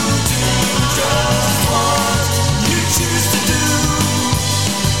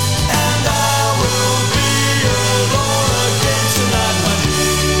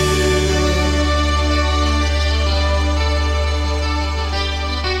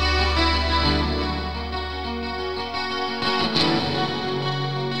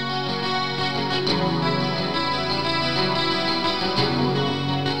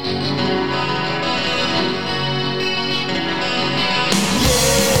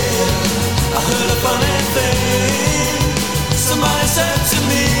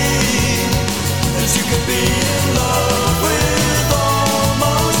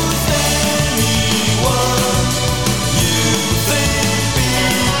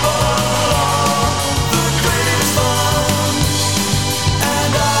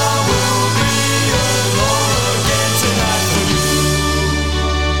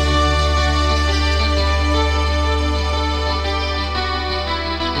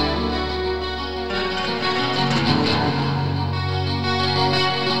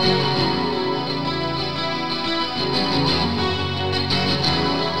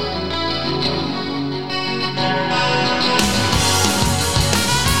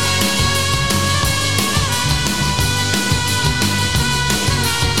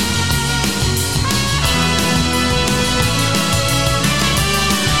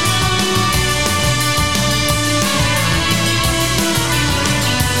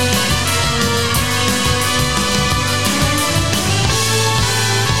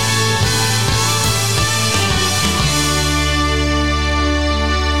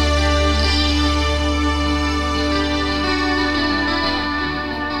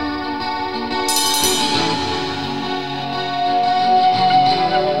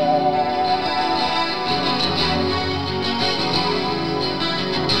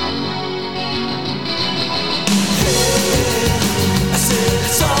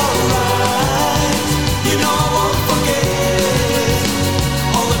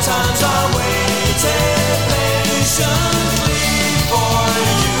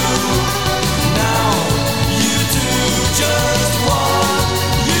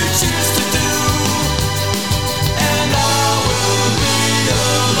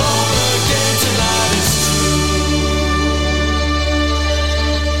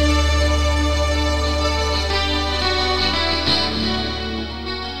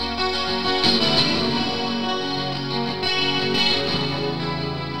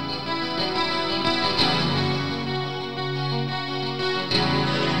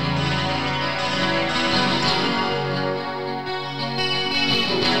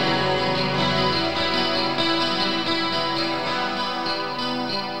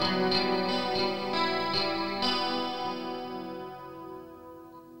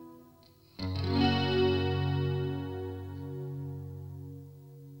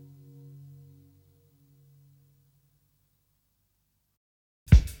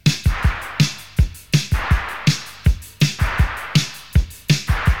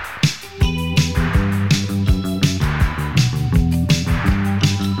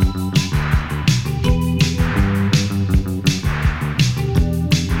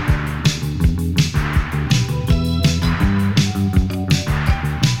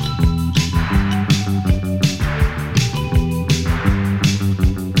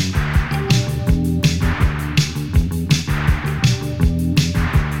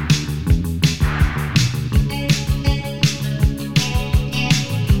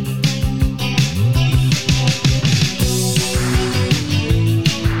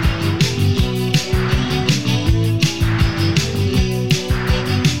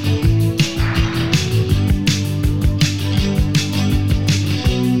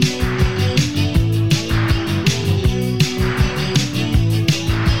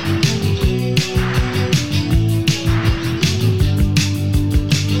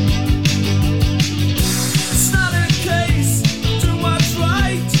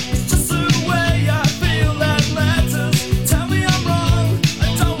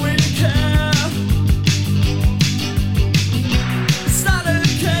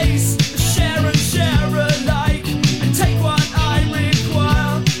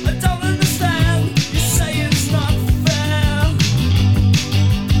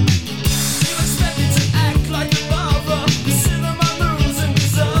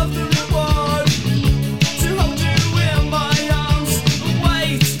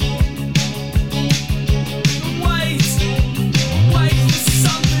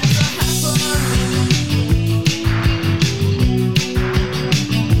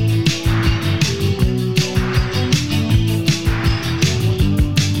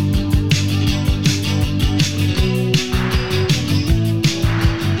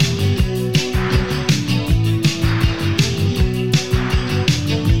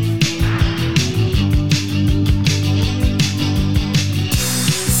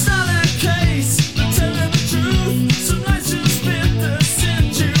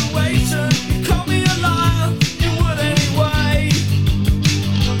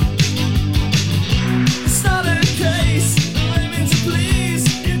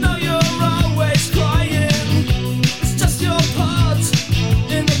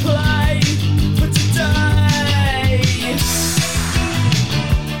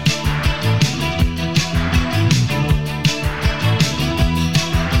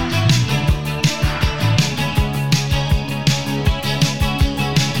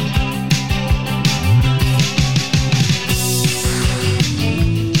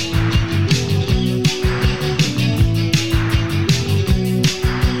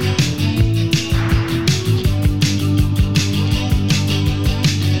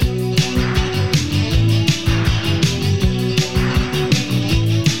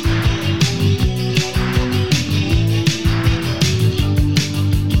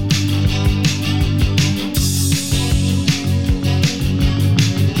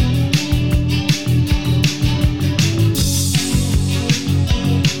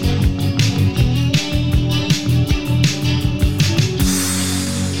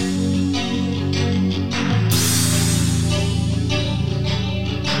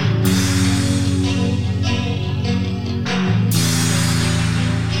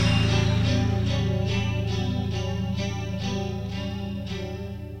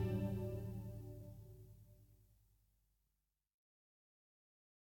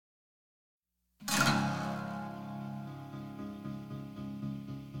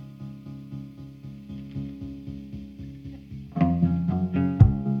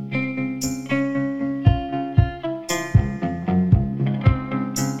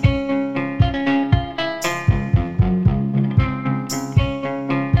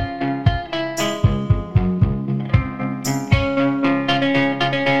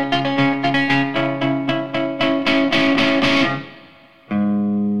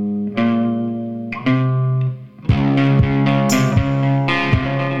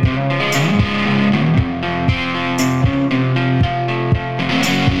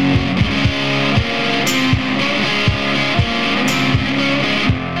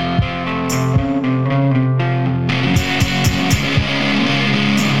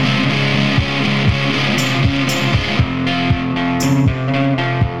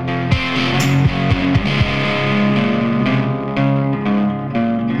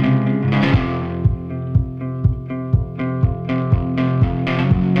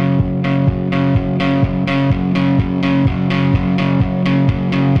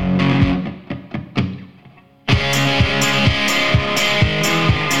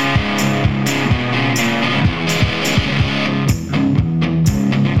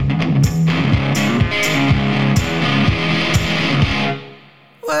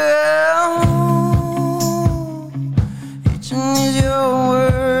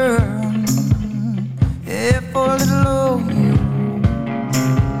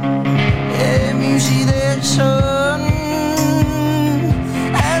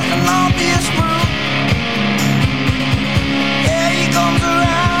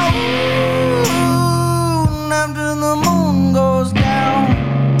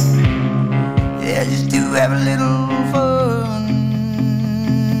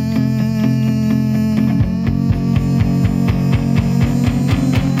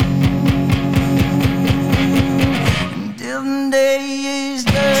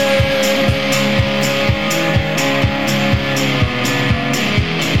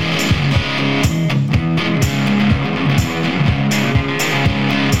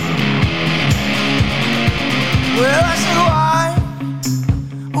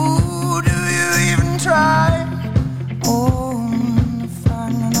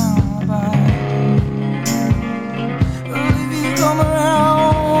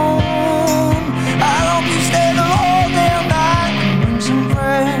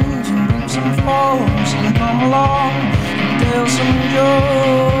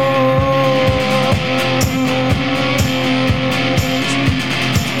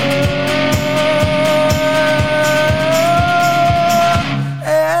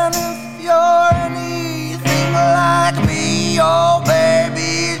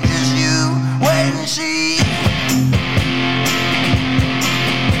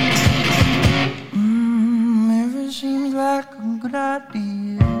good idea.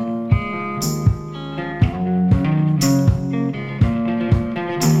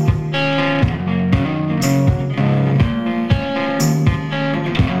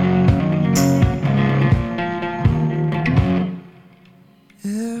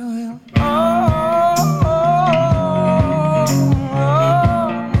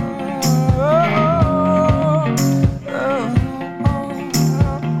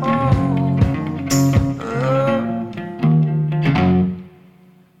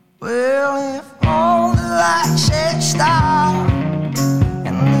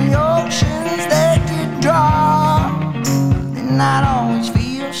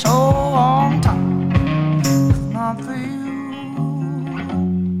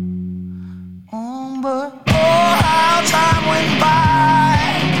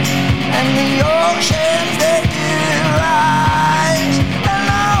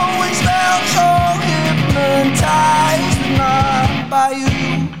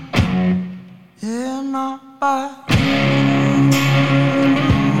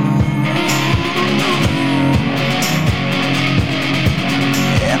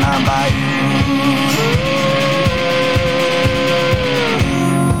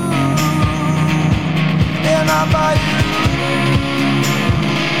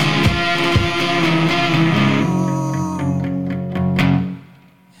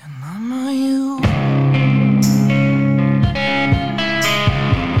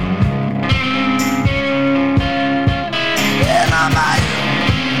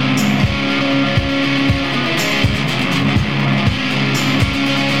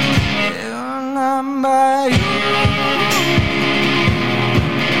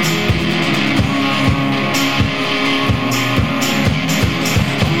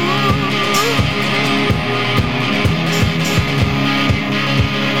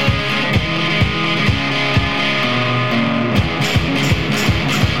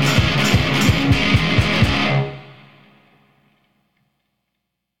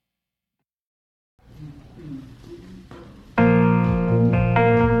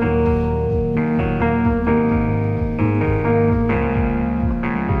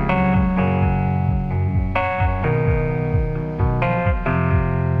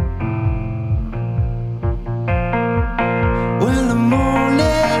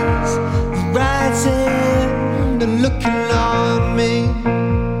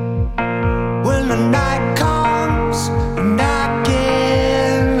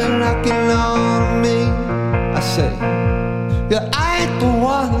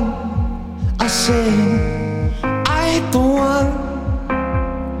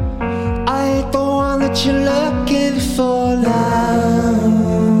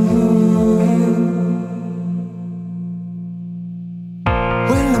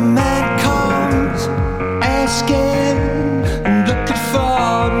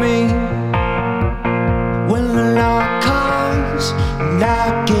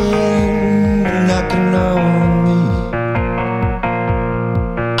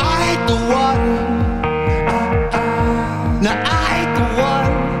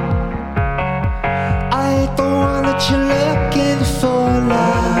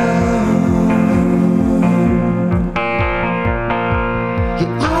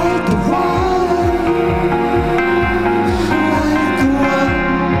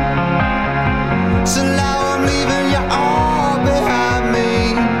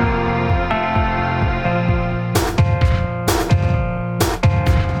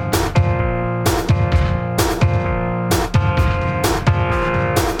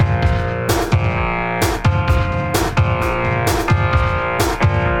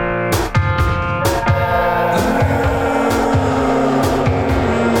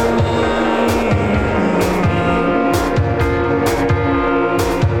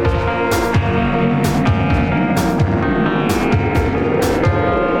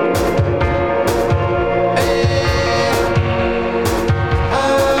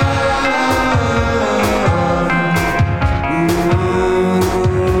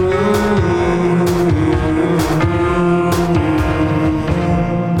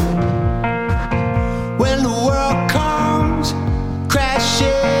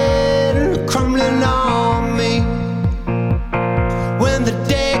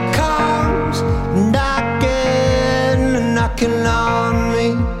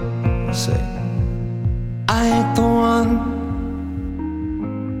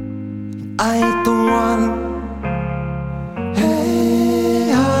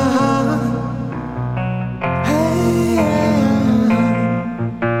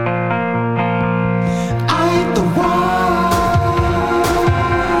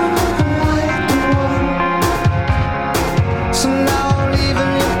 So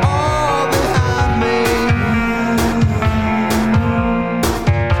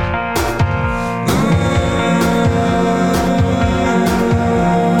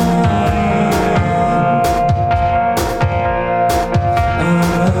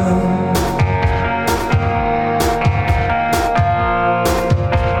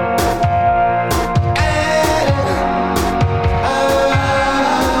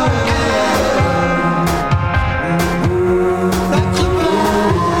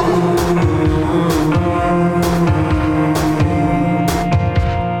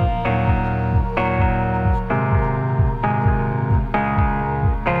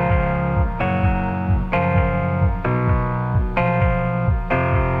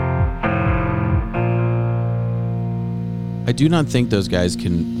I do not think those guys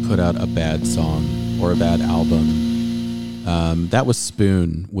can put out a bad song or a bad album. That was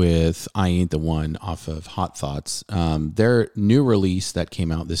Spoon with I Ain't the One off of Hot Thoughts. Their new release that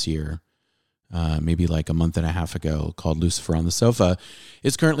came out this year, maybe like a month and a half ago, called Lucifer on the Sofa,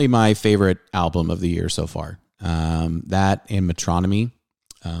 is currently my favorite album of the year so far. That and Metronomy,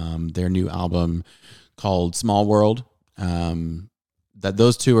 their new album called Small World. That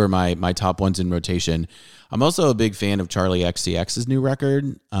those two are my top ones in rotation. I'm also a big fan of Charlie XCX's new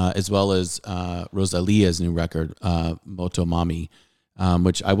record, as well as Rosalia's new record, Motomami,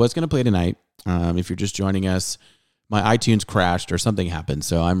 which I was going to play tonight. If you're just joining us, my iTunes crashed or something happened,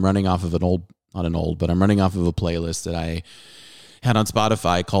 so I'm running off of I'm running off of a playlist that I had on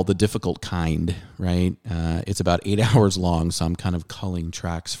Spotify called The Difficult Kind, right? It's about 8 hours long, so I'm kind of culling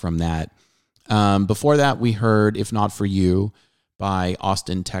tracks from that. Before that, we heard If Not For You by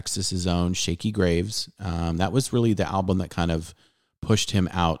Austin, Texas's own Shaky Graves. That was really the album that kind of pushed him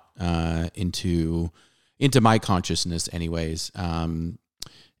out into my consciousness anyways. And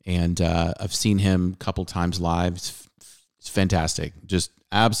I've seen him a couple times live. It's fantastic. Just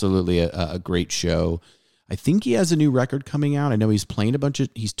absolutely a great show. I think he has a new record coming out. I know he's playing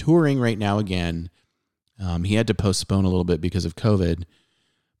he's touring right now again. He had to postpone a little bit because of COVID,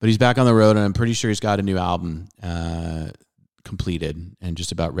 but he's back on the road, and I'm pretty sure he's got a new album completed and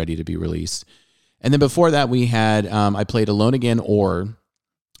just about ready to be released. And then before that, we had I played Alone Again Or,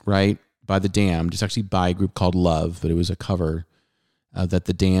 right, by The Damned. It's actually by a group called Love, but it was a cover that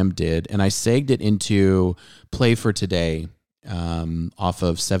The Damned did. And I segged it into Play for Today off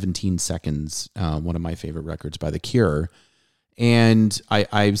of 17 Seconds, one of my favorite records by The Cure. And I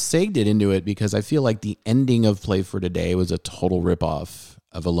segged it into it because I feel like the ending of Play for Today was a total ripoff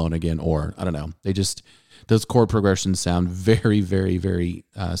of Alone Again Or. I don't know. Those chord progressions sound very, very, very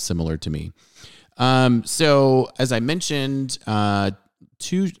similar to me. So as I mentioned,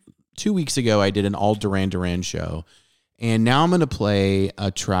 2 weeks ago, I did an all Duran Duran show, and now I'm going to play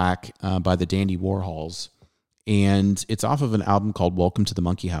a track by the Dandy Warhols, and it's off of an album called Welcome to the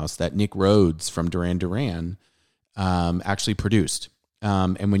Monkey House that Nick Rhodes from Duran Duran actually produced.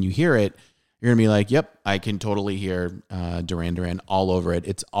 And when you hear it, you're going to be like, yep, I can totally hear Duran Duran all over it.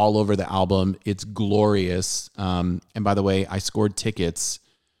 It's all over the album. It's glorious. And by the way, I scored tickets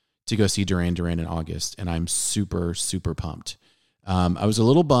to go see Duran Duran in August, and I'm super, super pumped. I was a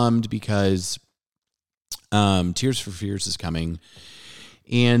little bummed because Tears for Fears is coming,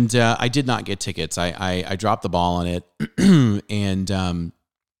 and I did not get tickets. I dropped the ball on it, and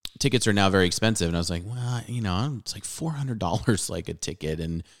tickets are now very expensive. And I was like, well, it's like $400 like a ticket,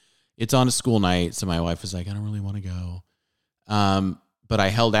 and it's on a school night, so my wife was like, I don't really want to go. But I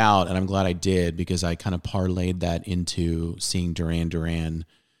held out, and I'm glad I did, because I kind of parlayed that into seeing Duran Duran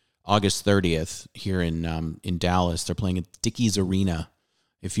August 30th here in Dallas. They're playing at Dickies Arena.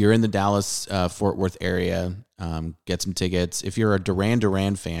 If you're in the Dallas, Fort Worth area, get some tickets. If you're a Duran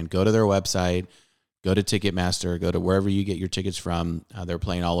Duran fan, go to their website, go to Ticketmaster, go to wherever you get your tickets from. They're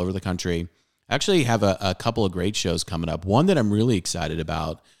playing all over the country. I actually have a couple of great shows coming up. One that I'm really excited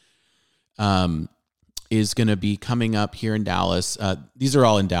about is going to be coming up here in Dallas. These are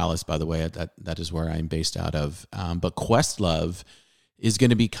all in Dallas, by the way. That is where I'm based out of. But Questlove is going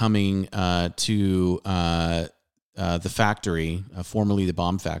to be coming to the Factory, formerly the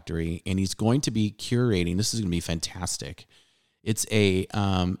Bomb Factory, and he's going to be curating. This is going to be fantastic. It's a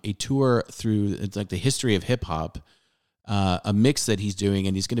tour through, it's like the history of hip hop, a mix that he's doing,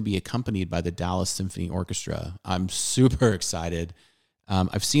 and he's going to be accompanied by the Dallas Symphony Orchestra. I'm super excited.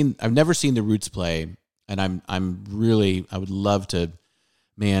 I've never seen the Roots play, and I would love to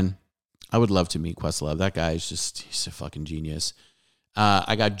meet Questlove. That guy is he's a fucking genius.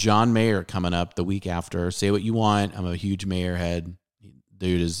 I got John Mayer coming up the week after. Say What You Want. I'm a huge Mayer head.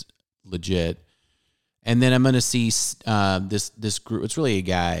 Dude is legit. And then I'm going to see this group. It's really a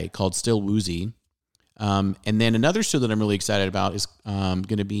guy called Still Woozy. And then another show that I'm really excited about is going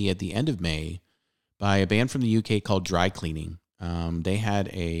to be at the end of May by a band from the UK called Dry Cleaning. They had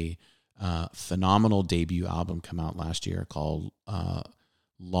a phenomenal debut album come out last year called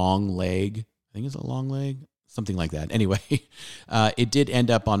Long Leg. I think it's a Long Leg. Something like that. Anyway, it did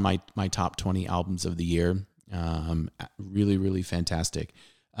end up on my top 20 albums of the year. Really, really fantastic.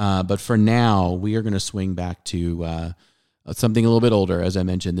 But for now, we are going to swing back to something a little bit older. As I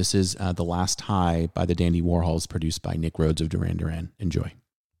mentioned, this is The Last High by the Dandy Warhols, produced by Nick Rhodes of Duran Duran. Enjoy.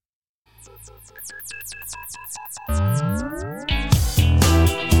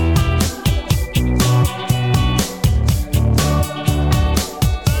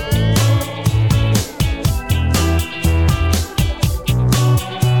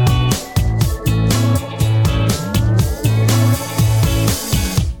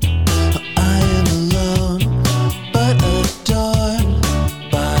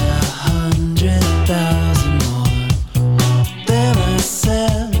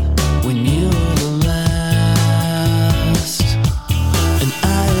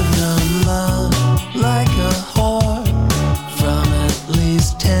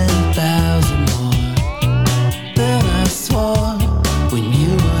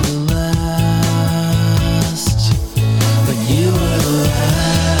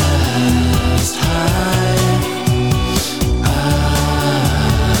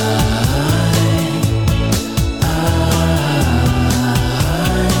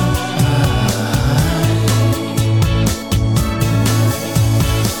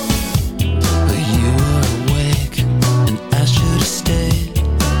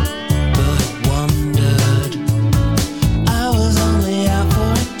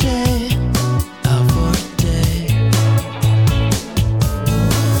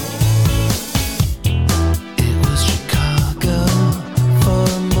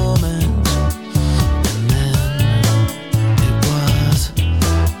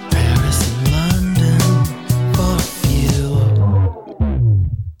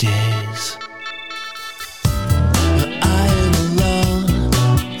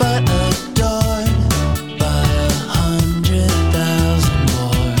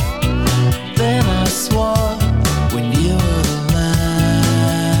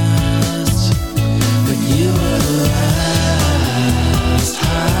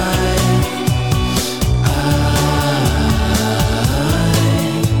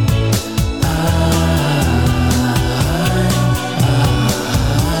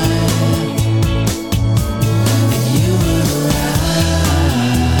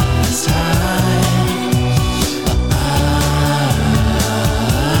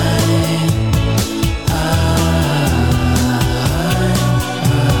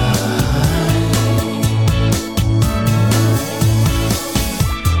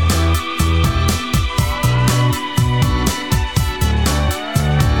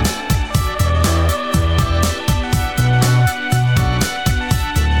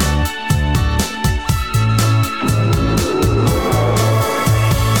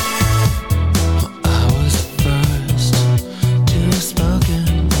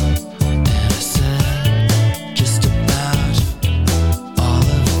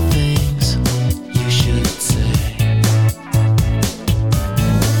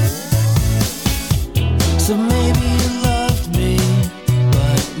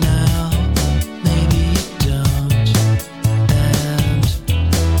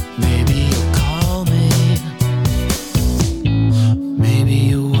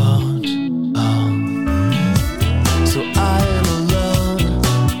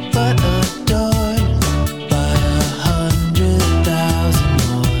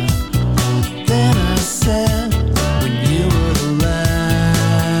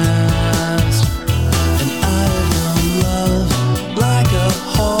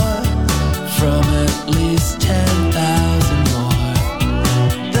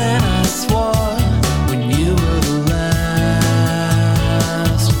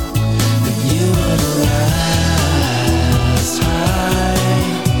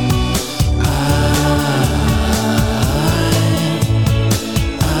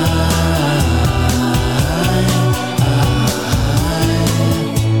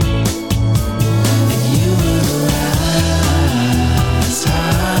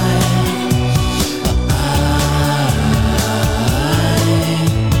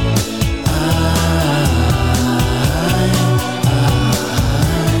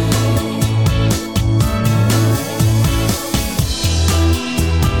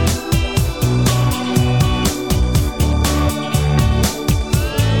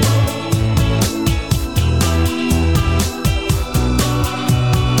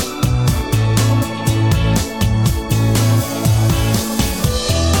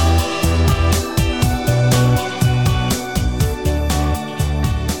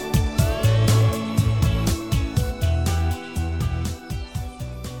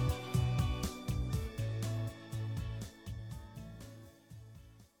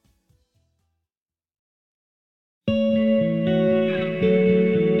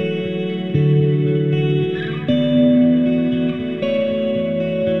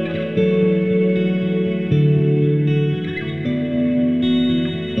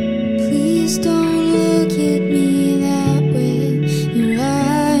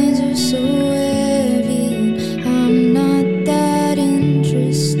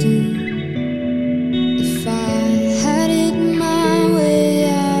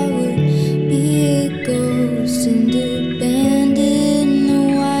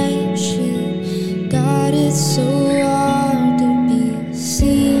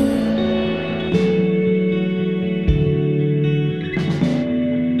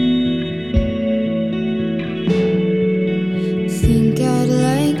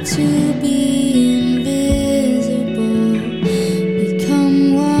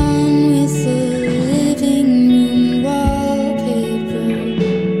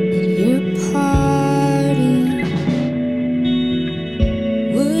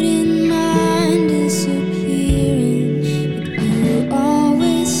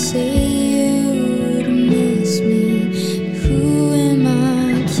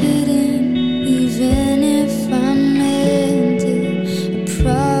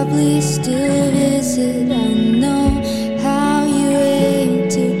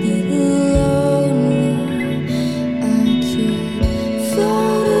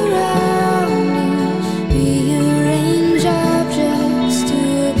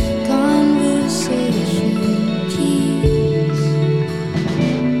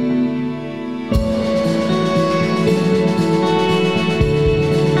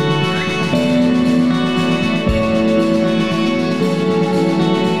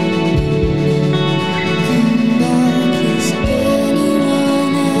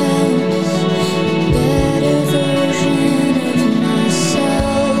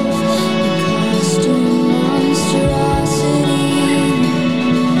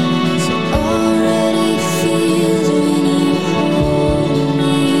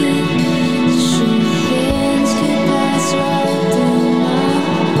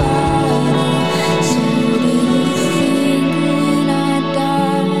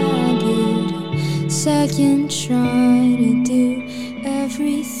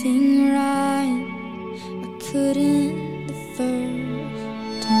 everything right. I couldn't the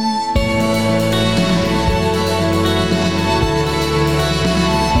first time.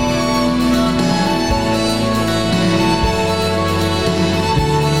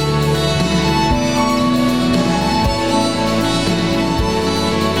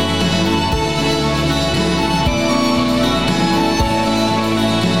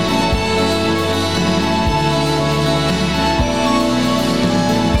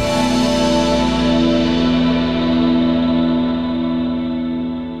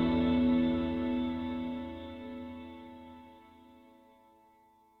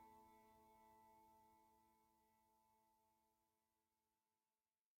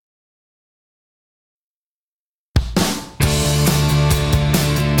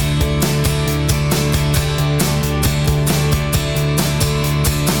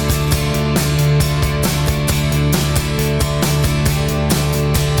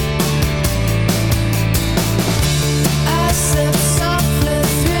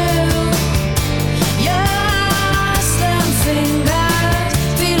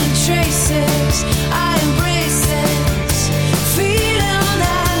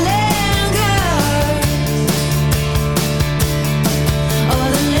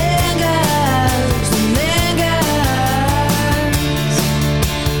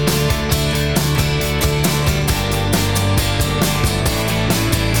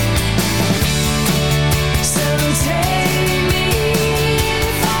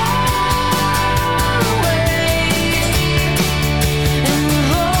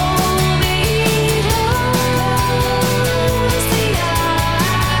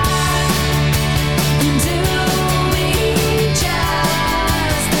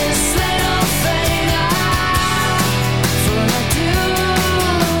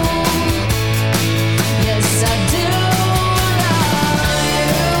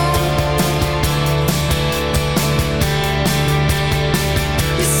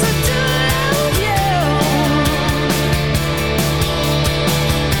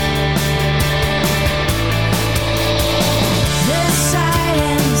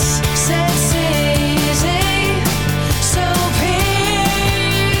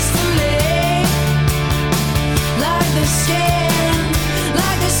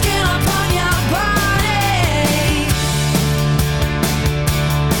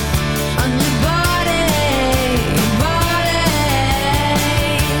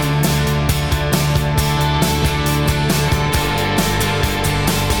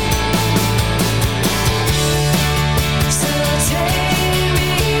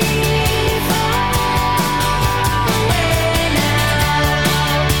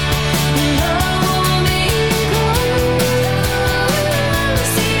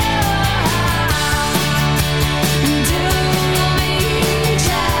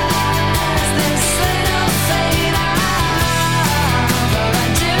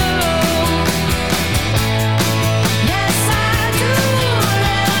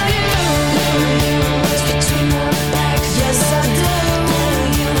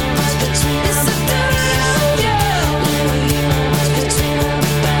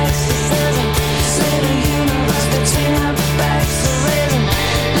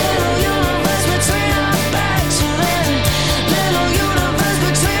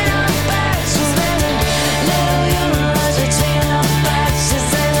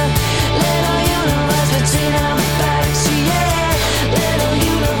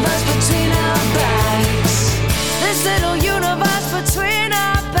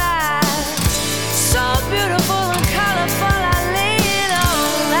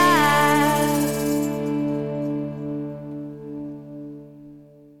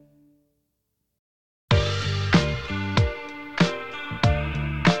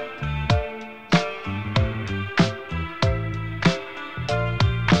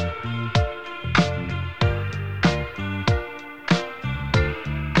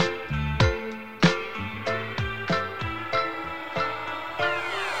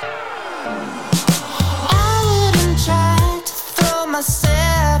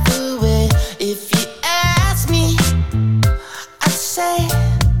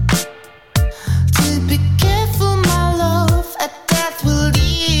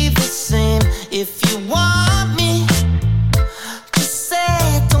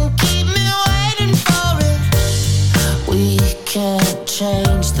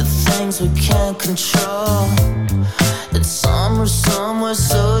 we can't control. It's summer somewhere,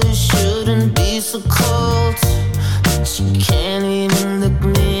 so you shouldn't be so cold. But you can't even look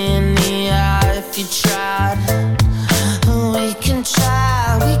me in the eye if you tried. We can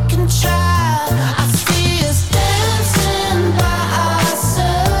try, we can try. I see us dancing by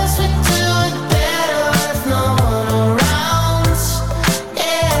ourselves.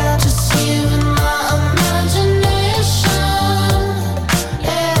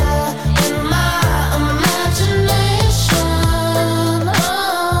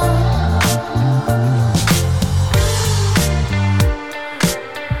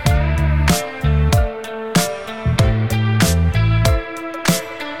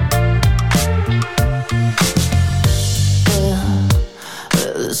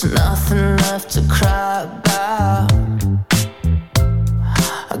 there's nothing left to cry about.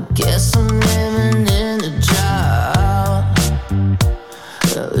 I guess I'm living in a drought.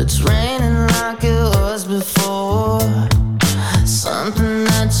 Well, it's raining like it was before. Something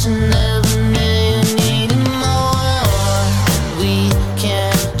that you never knew you needed more. We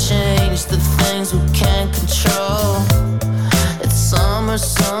can't change the things we can't control. It's summer,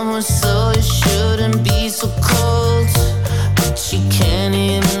 so you shouldn't be so cold. But you can't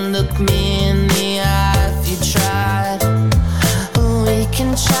even look me in the eye if you tried. We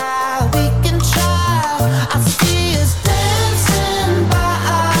can try, we can try. I see us dancing by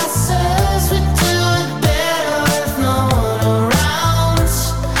ourselves. We do it better with no one around.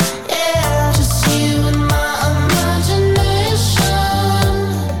 Yeah, just you and my imagination.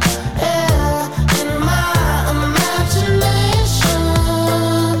 Yeah, in my imagination.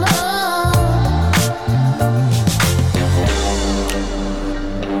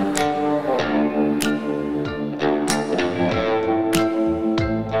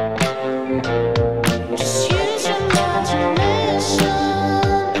 Just use your imagination.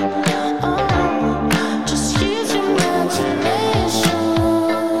 Just use your imagination.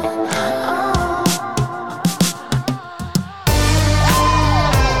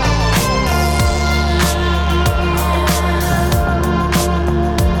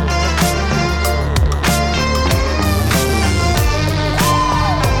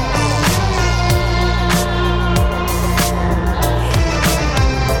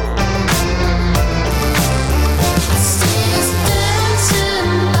 See us dancing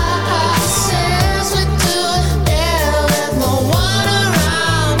by ourselves. We do it better with no one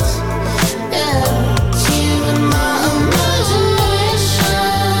around. Yeah, it's you and my imagination.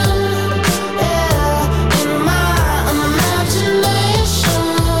 Yeah, in my imagination.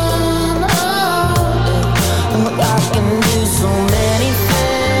 I can do so many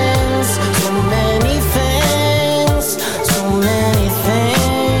things, so many things, so many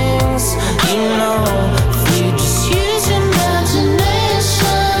things. You know, if you just use your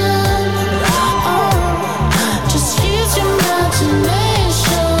imagination. Just use your imagination.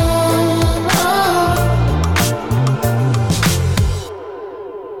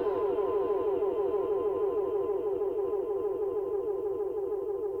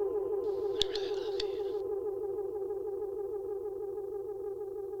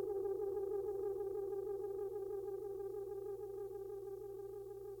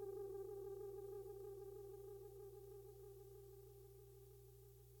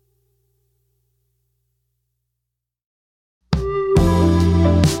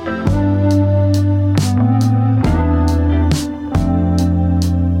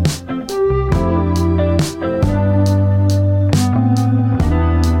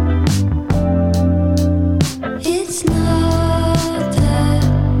 It's not that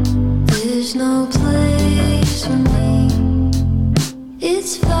there's no place for me.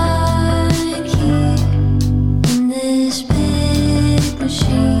 It's fine here in this big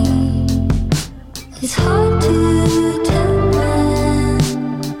machine. It's hard to tell when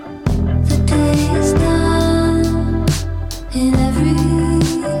the day is done. In every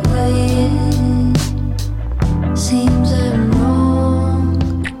way it seems I'm wrong.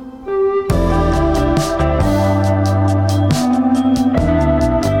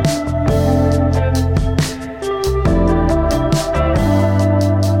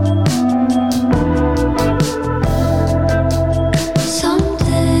 Some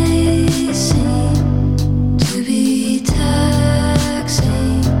days seem to be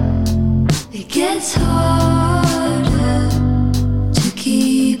taxing. It gets harder to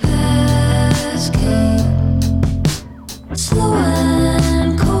keep asking. Slow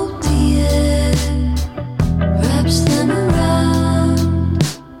and cold, the air wraps them around.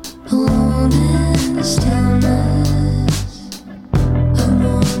 Alone in the stillness of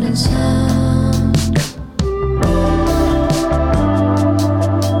morning sound.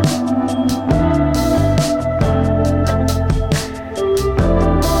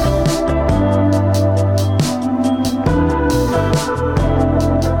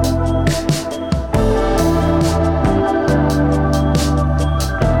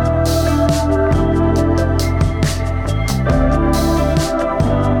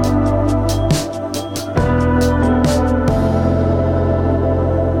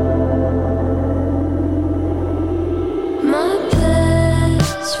 My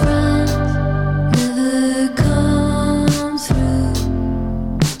best friend never come through.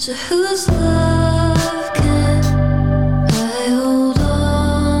 So whose love can I hold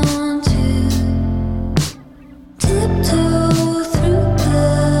on to? Tiptoe through the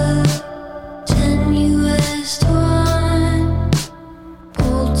tenuous twine.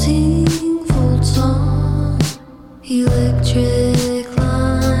 Hold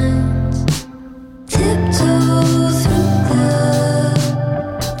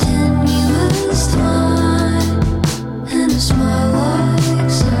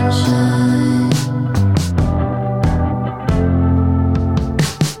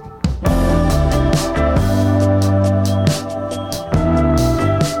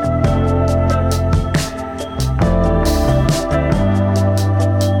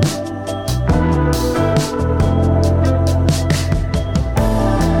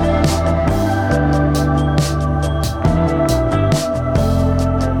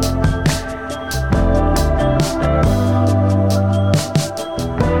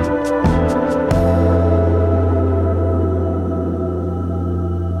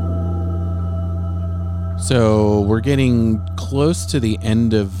we're getting close to the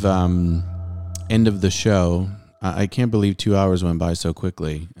end of the show. I can't believe 2 hours went by so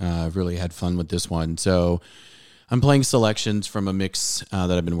quickly. I've really had fun with this one. So I'm playing selections from a mix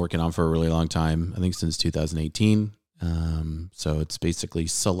that I've been working on for a really long time. I think since 2018. So it's basically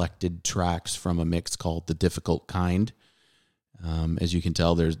selected tracks from a mix called The Difficult Kind. As you can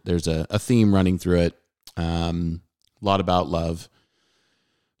tell, there's a theme running through it. A lot about love,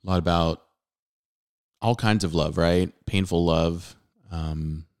 a lot about all kinds of love, right? Painful love.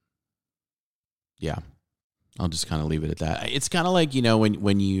 Yeah, I'll just kind of leave it at that. It's kind of like,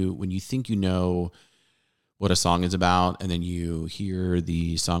 when you think you know what a song is about, and then you hear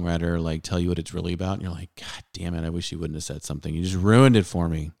the songwriter like tell you what it's really about, and you're like, God damn it, I wish you wouldn't have said something. You just ruined it for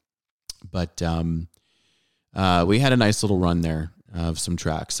me. But we had a nice little run there of some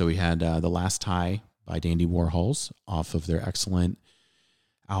tracks. So we had The Last Tie by Dandy Warhols off of their excellent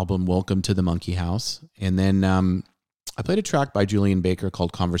album Welcome to the Monkey House. And then I played a track by Julian Baker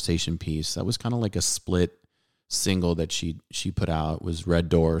called Conversation Piece. That was kind of like a split single that she put out. It was Red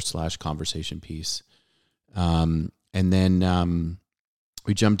Door / Conversation Piece. And then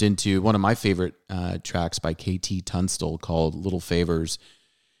we jumped into one of my favorite tracks by KT Tunstall called Little Favors.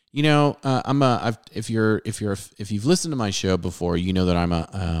 If you've listened to my show before, you know that I'm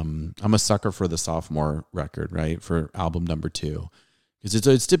a sucker for the sophomore record, right? For album number 2. Because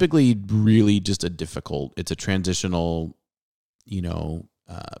it's typically really just it's a transitional,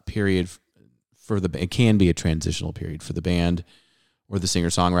 period for it can be a transitional period for the band or the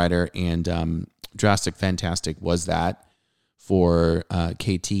singer-songwriter. And Drastic Fantastic was that for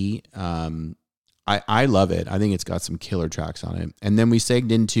KT. I love it. I think it's got some killer tracks on it. And then we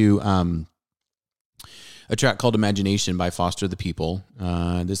segged into a track called Imagination by Foster the People.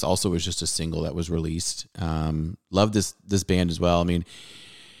 This also was just a single that was released. Love this band as well. I mean,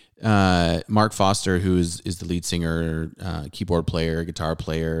 Mark Foster, who is the lead singer, keyboard player, guitar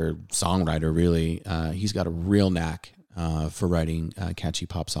player, songwriter, really, he's got a real knack for writing catchy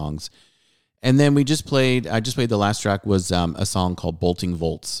pop songs. And then I just played the last track was a song called Bolting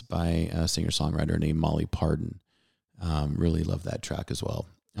Volts by a singer-songwriter named Molly Pardon. Really love that track as well.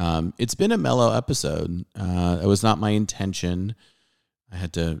 It's been a mellow episode. It was not my intention. I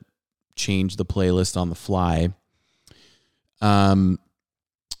had to change the playlist on the fly. And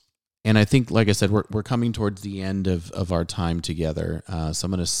I think, like I said, we're coming towards the end of our time together. So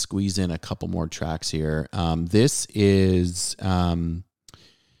I'm going to squeeze in a couple more tracks here. This is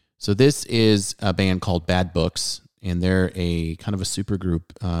a band called Bad Books, and they're a kind of a super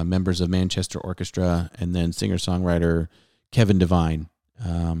group, members of Manchester Orchestra, and then singer-songwriter Kevin Devine.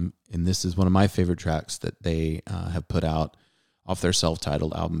 And this is one of my favorite tracks that they have put out off their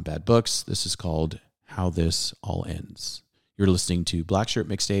self-titled album, Bad Books. This is called How This All Ends. You're listening to Black Shirt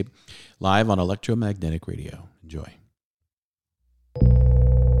Mixtape live on Electromagnetic Radio. Enjoy.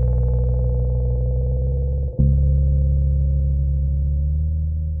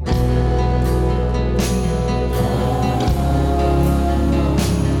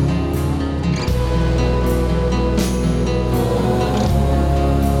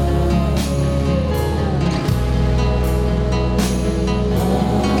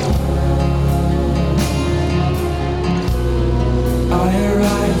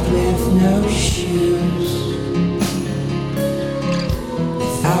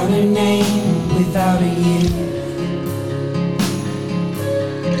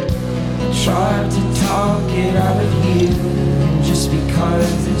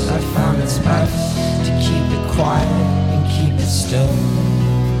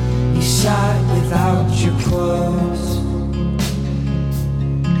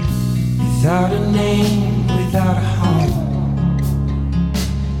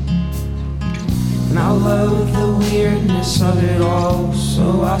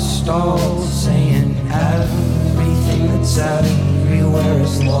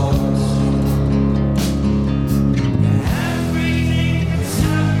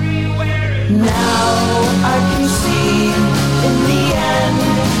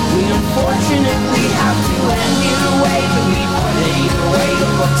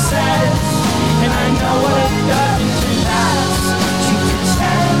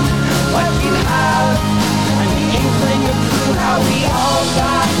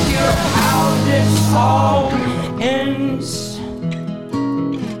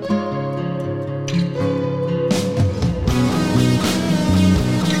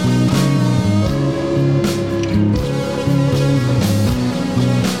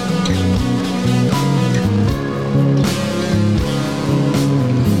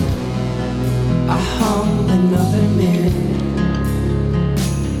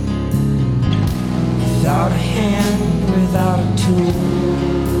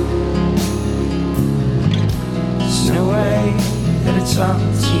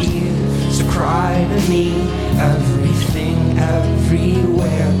 come to you. So cry to me, everything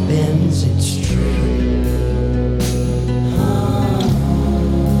everywhere bends, it's true.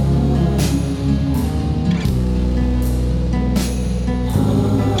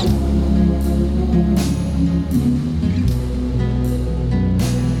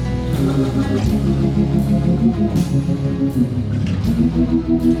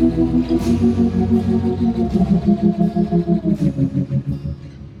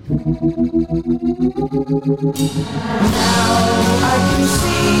 Now I can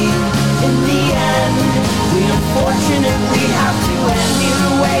see, in the end, we unfortunately have to end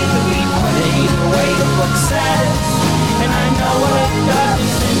either way that we put it, either way the book says. And I know what it does,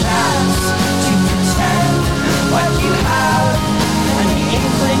 and that's to pretend like you have an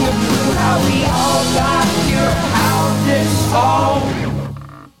inkling of how we all got here, how this all.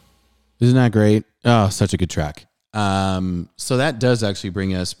 Isn't that great? Oh, such a good track. So that does actually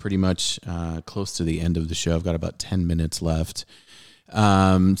bring us pretty much close to the end of the show. I've got about 10 minutes left. So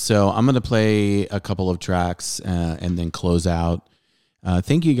I'm going to play a couple of tracks and then close out.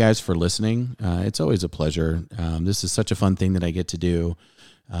 Thank you guys for listening. It's always a pleasure. This is such a fun thing that I get to do.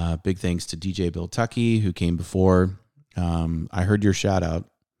 Big thanks to DJ Bill Tucky, who came before. I heard your shout out,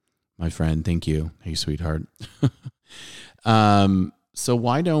 my friend. Thank you. Hey, sweetheart. So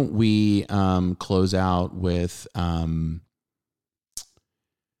why don't we close out with,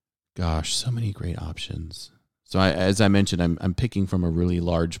 gosh, so many great options. So as I mentioned, I'm picking from a really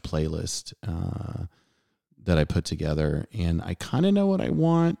large playlist that I put together, and I kind of know what I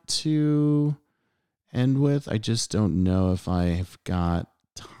want to end with. I just don't know if I've got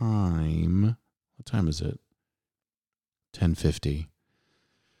time. What time is it? 10:50.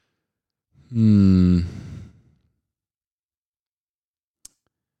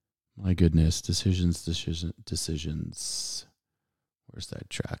 My goodness, decisions. Where's that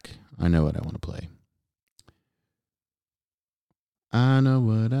track? I know what I want to play. I know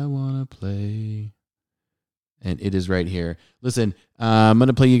what I want to play. And it is right here. Listen, I'm going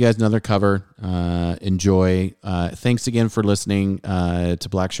to play you guys another cover. Enjoy. Thanks again for listening to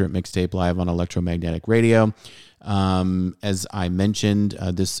Black Shirt Mixtape live on Electromagnetic Radio. As I mentioned,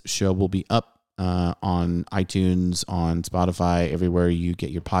 this show will be up on iTunes, on Spotify, everywhere you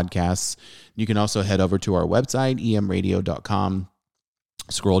get your podcasts. You can also head over to our website, emradio.com.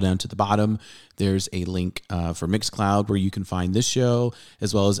 Scroll down to the bottom. There's a link for Mixcloud where you can find this show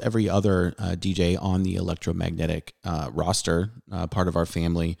as well as every other DJ on the Electromagnetic roster, part of our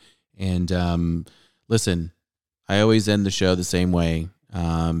family. And listen, I always end the show the same way.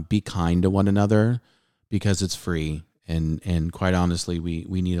 Be kind to one another because it's free. And quite honestly,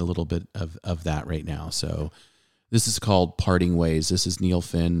 we need a little bit of that right now. So this is called Parting Ways. This is Neil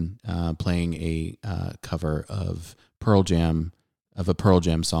Finn playing a cover of a Pearl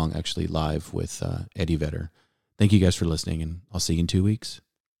Jam song, actually live with Eddie Vedder. Thank you guys for listening, and I'll see you in 2 weeks.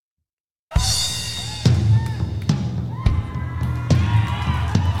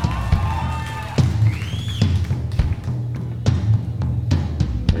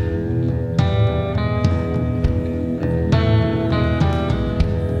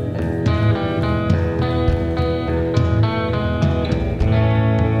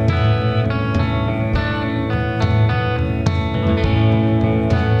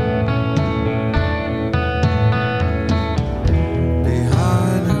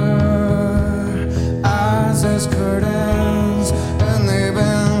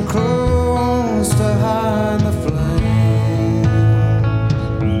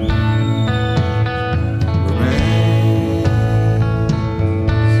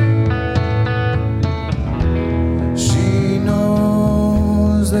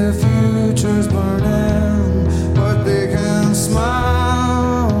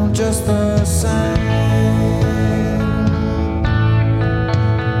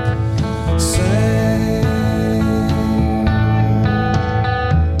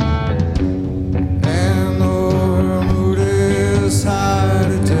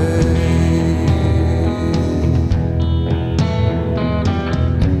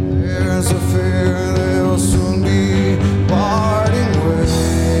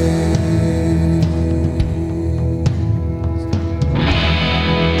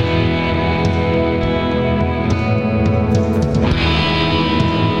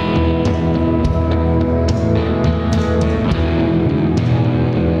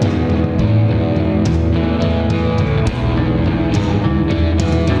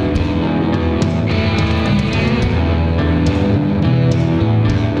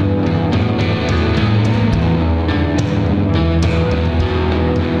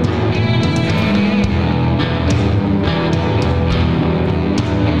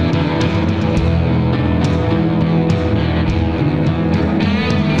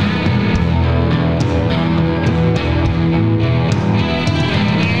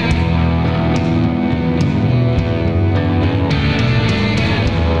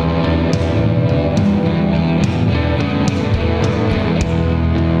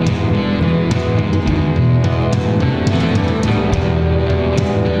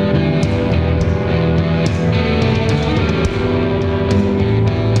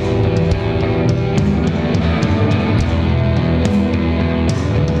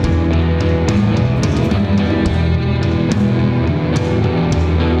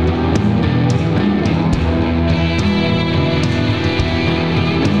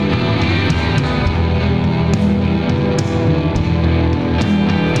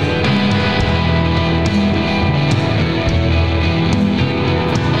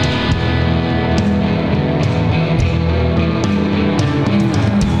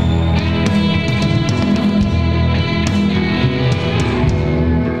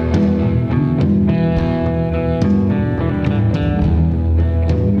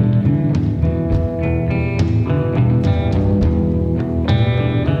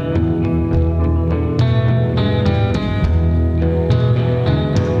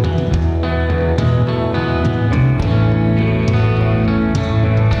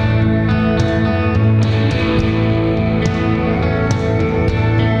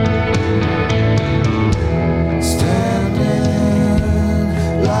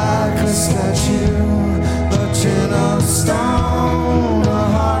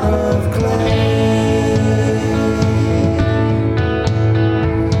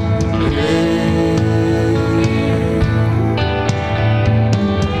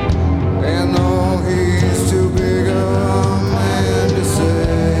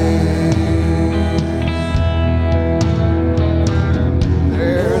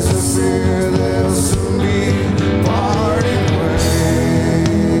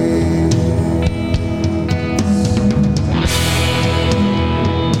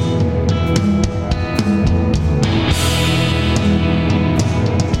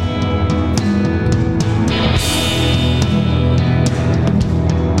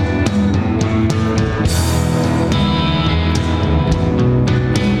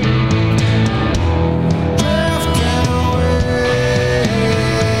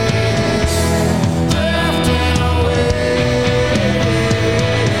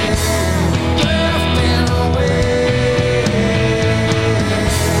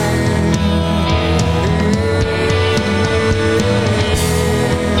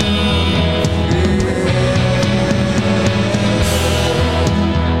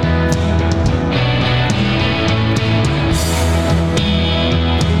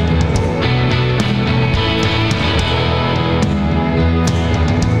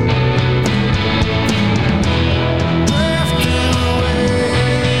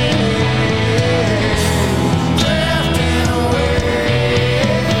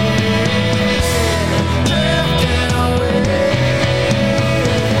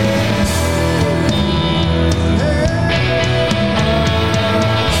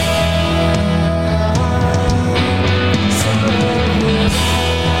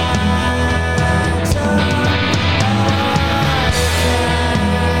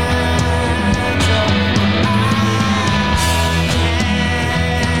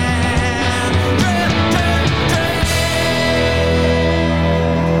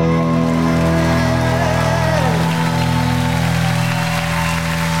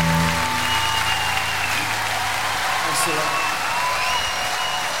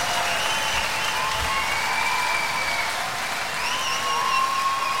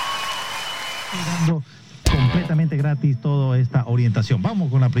 dando completamente gratis toda esta orientación. Vamos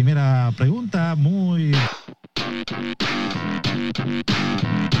con la primera pregunta, muy...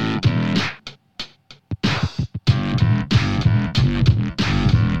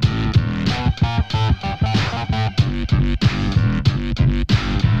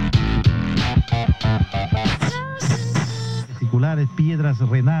 Vesiculares, piedras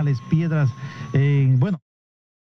renales, piedras, bueno...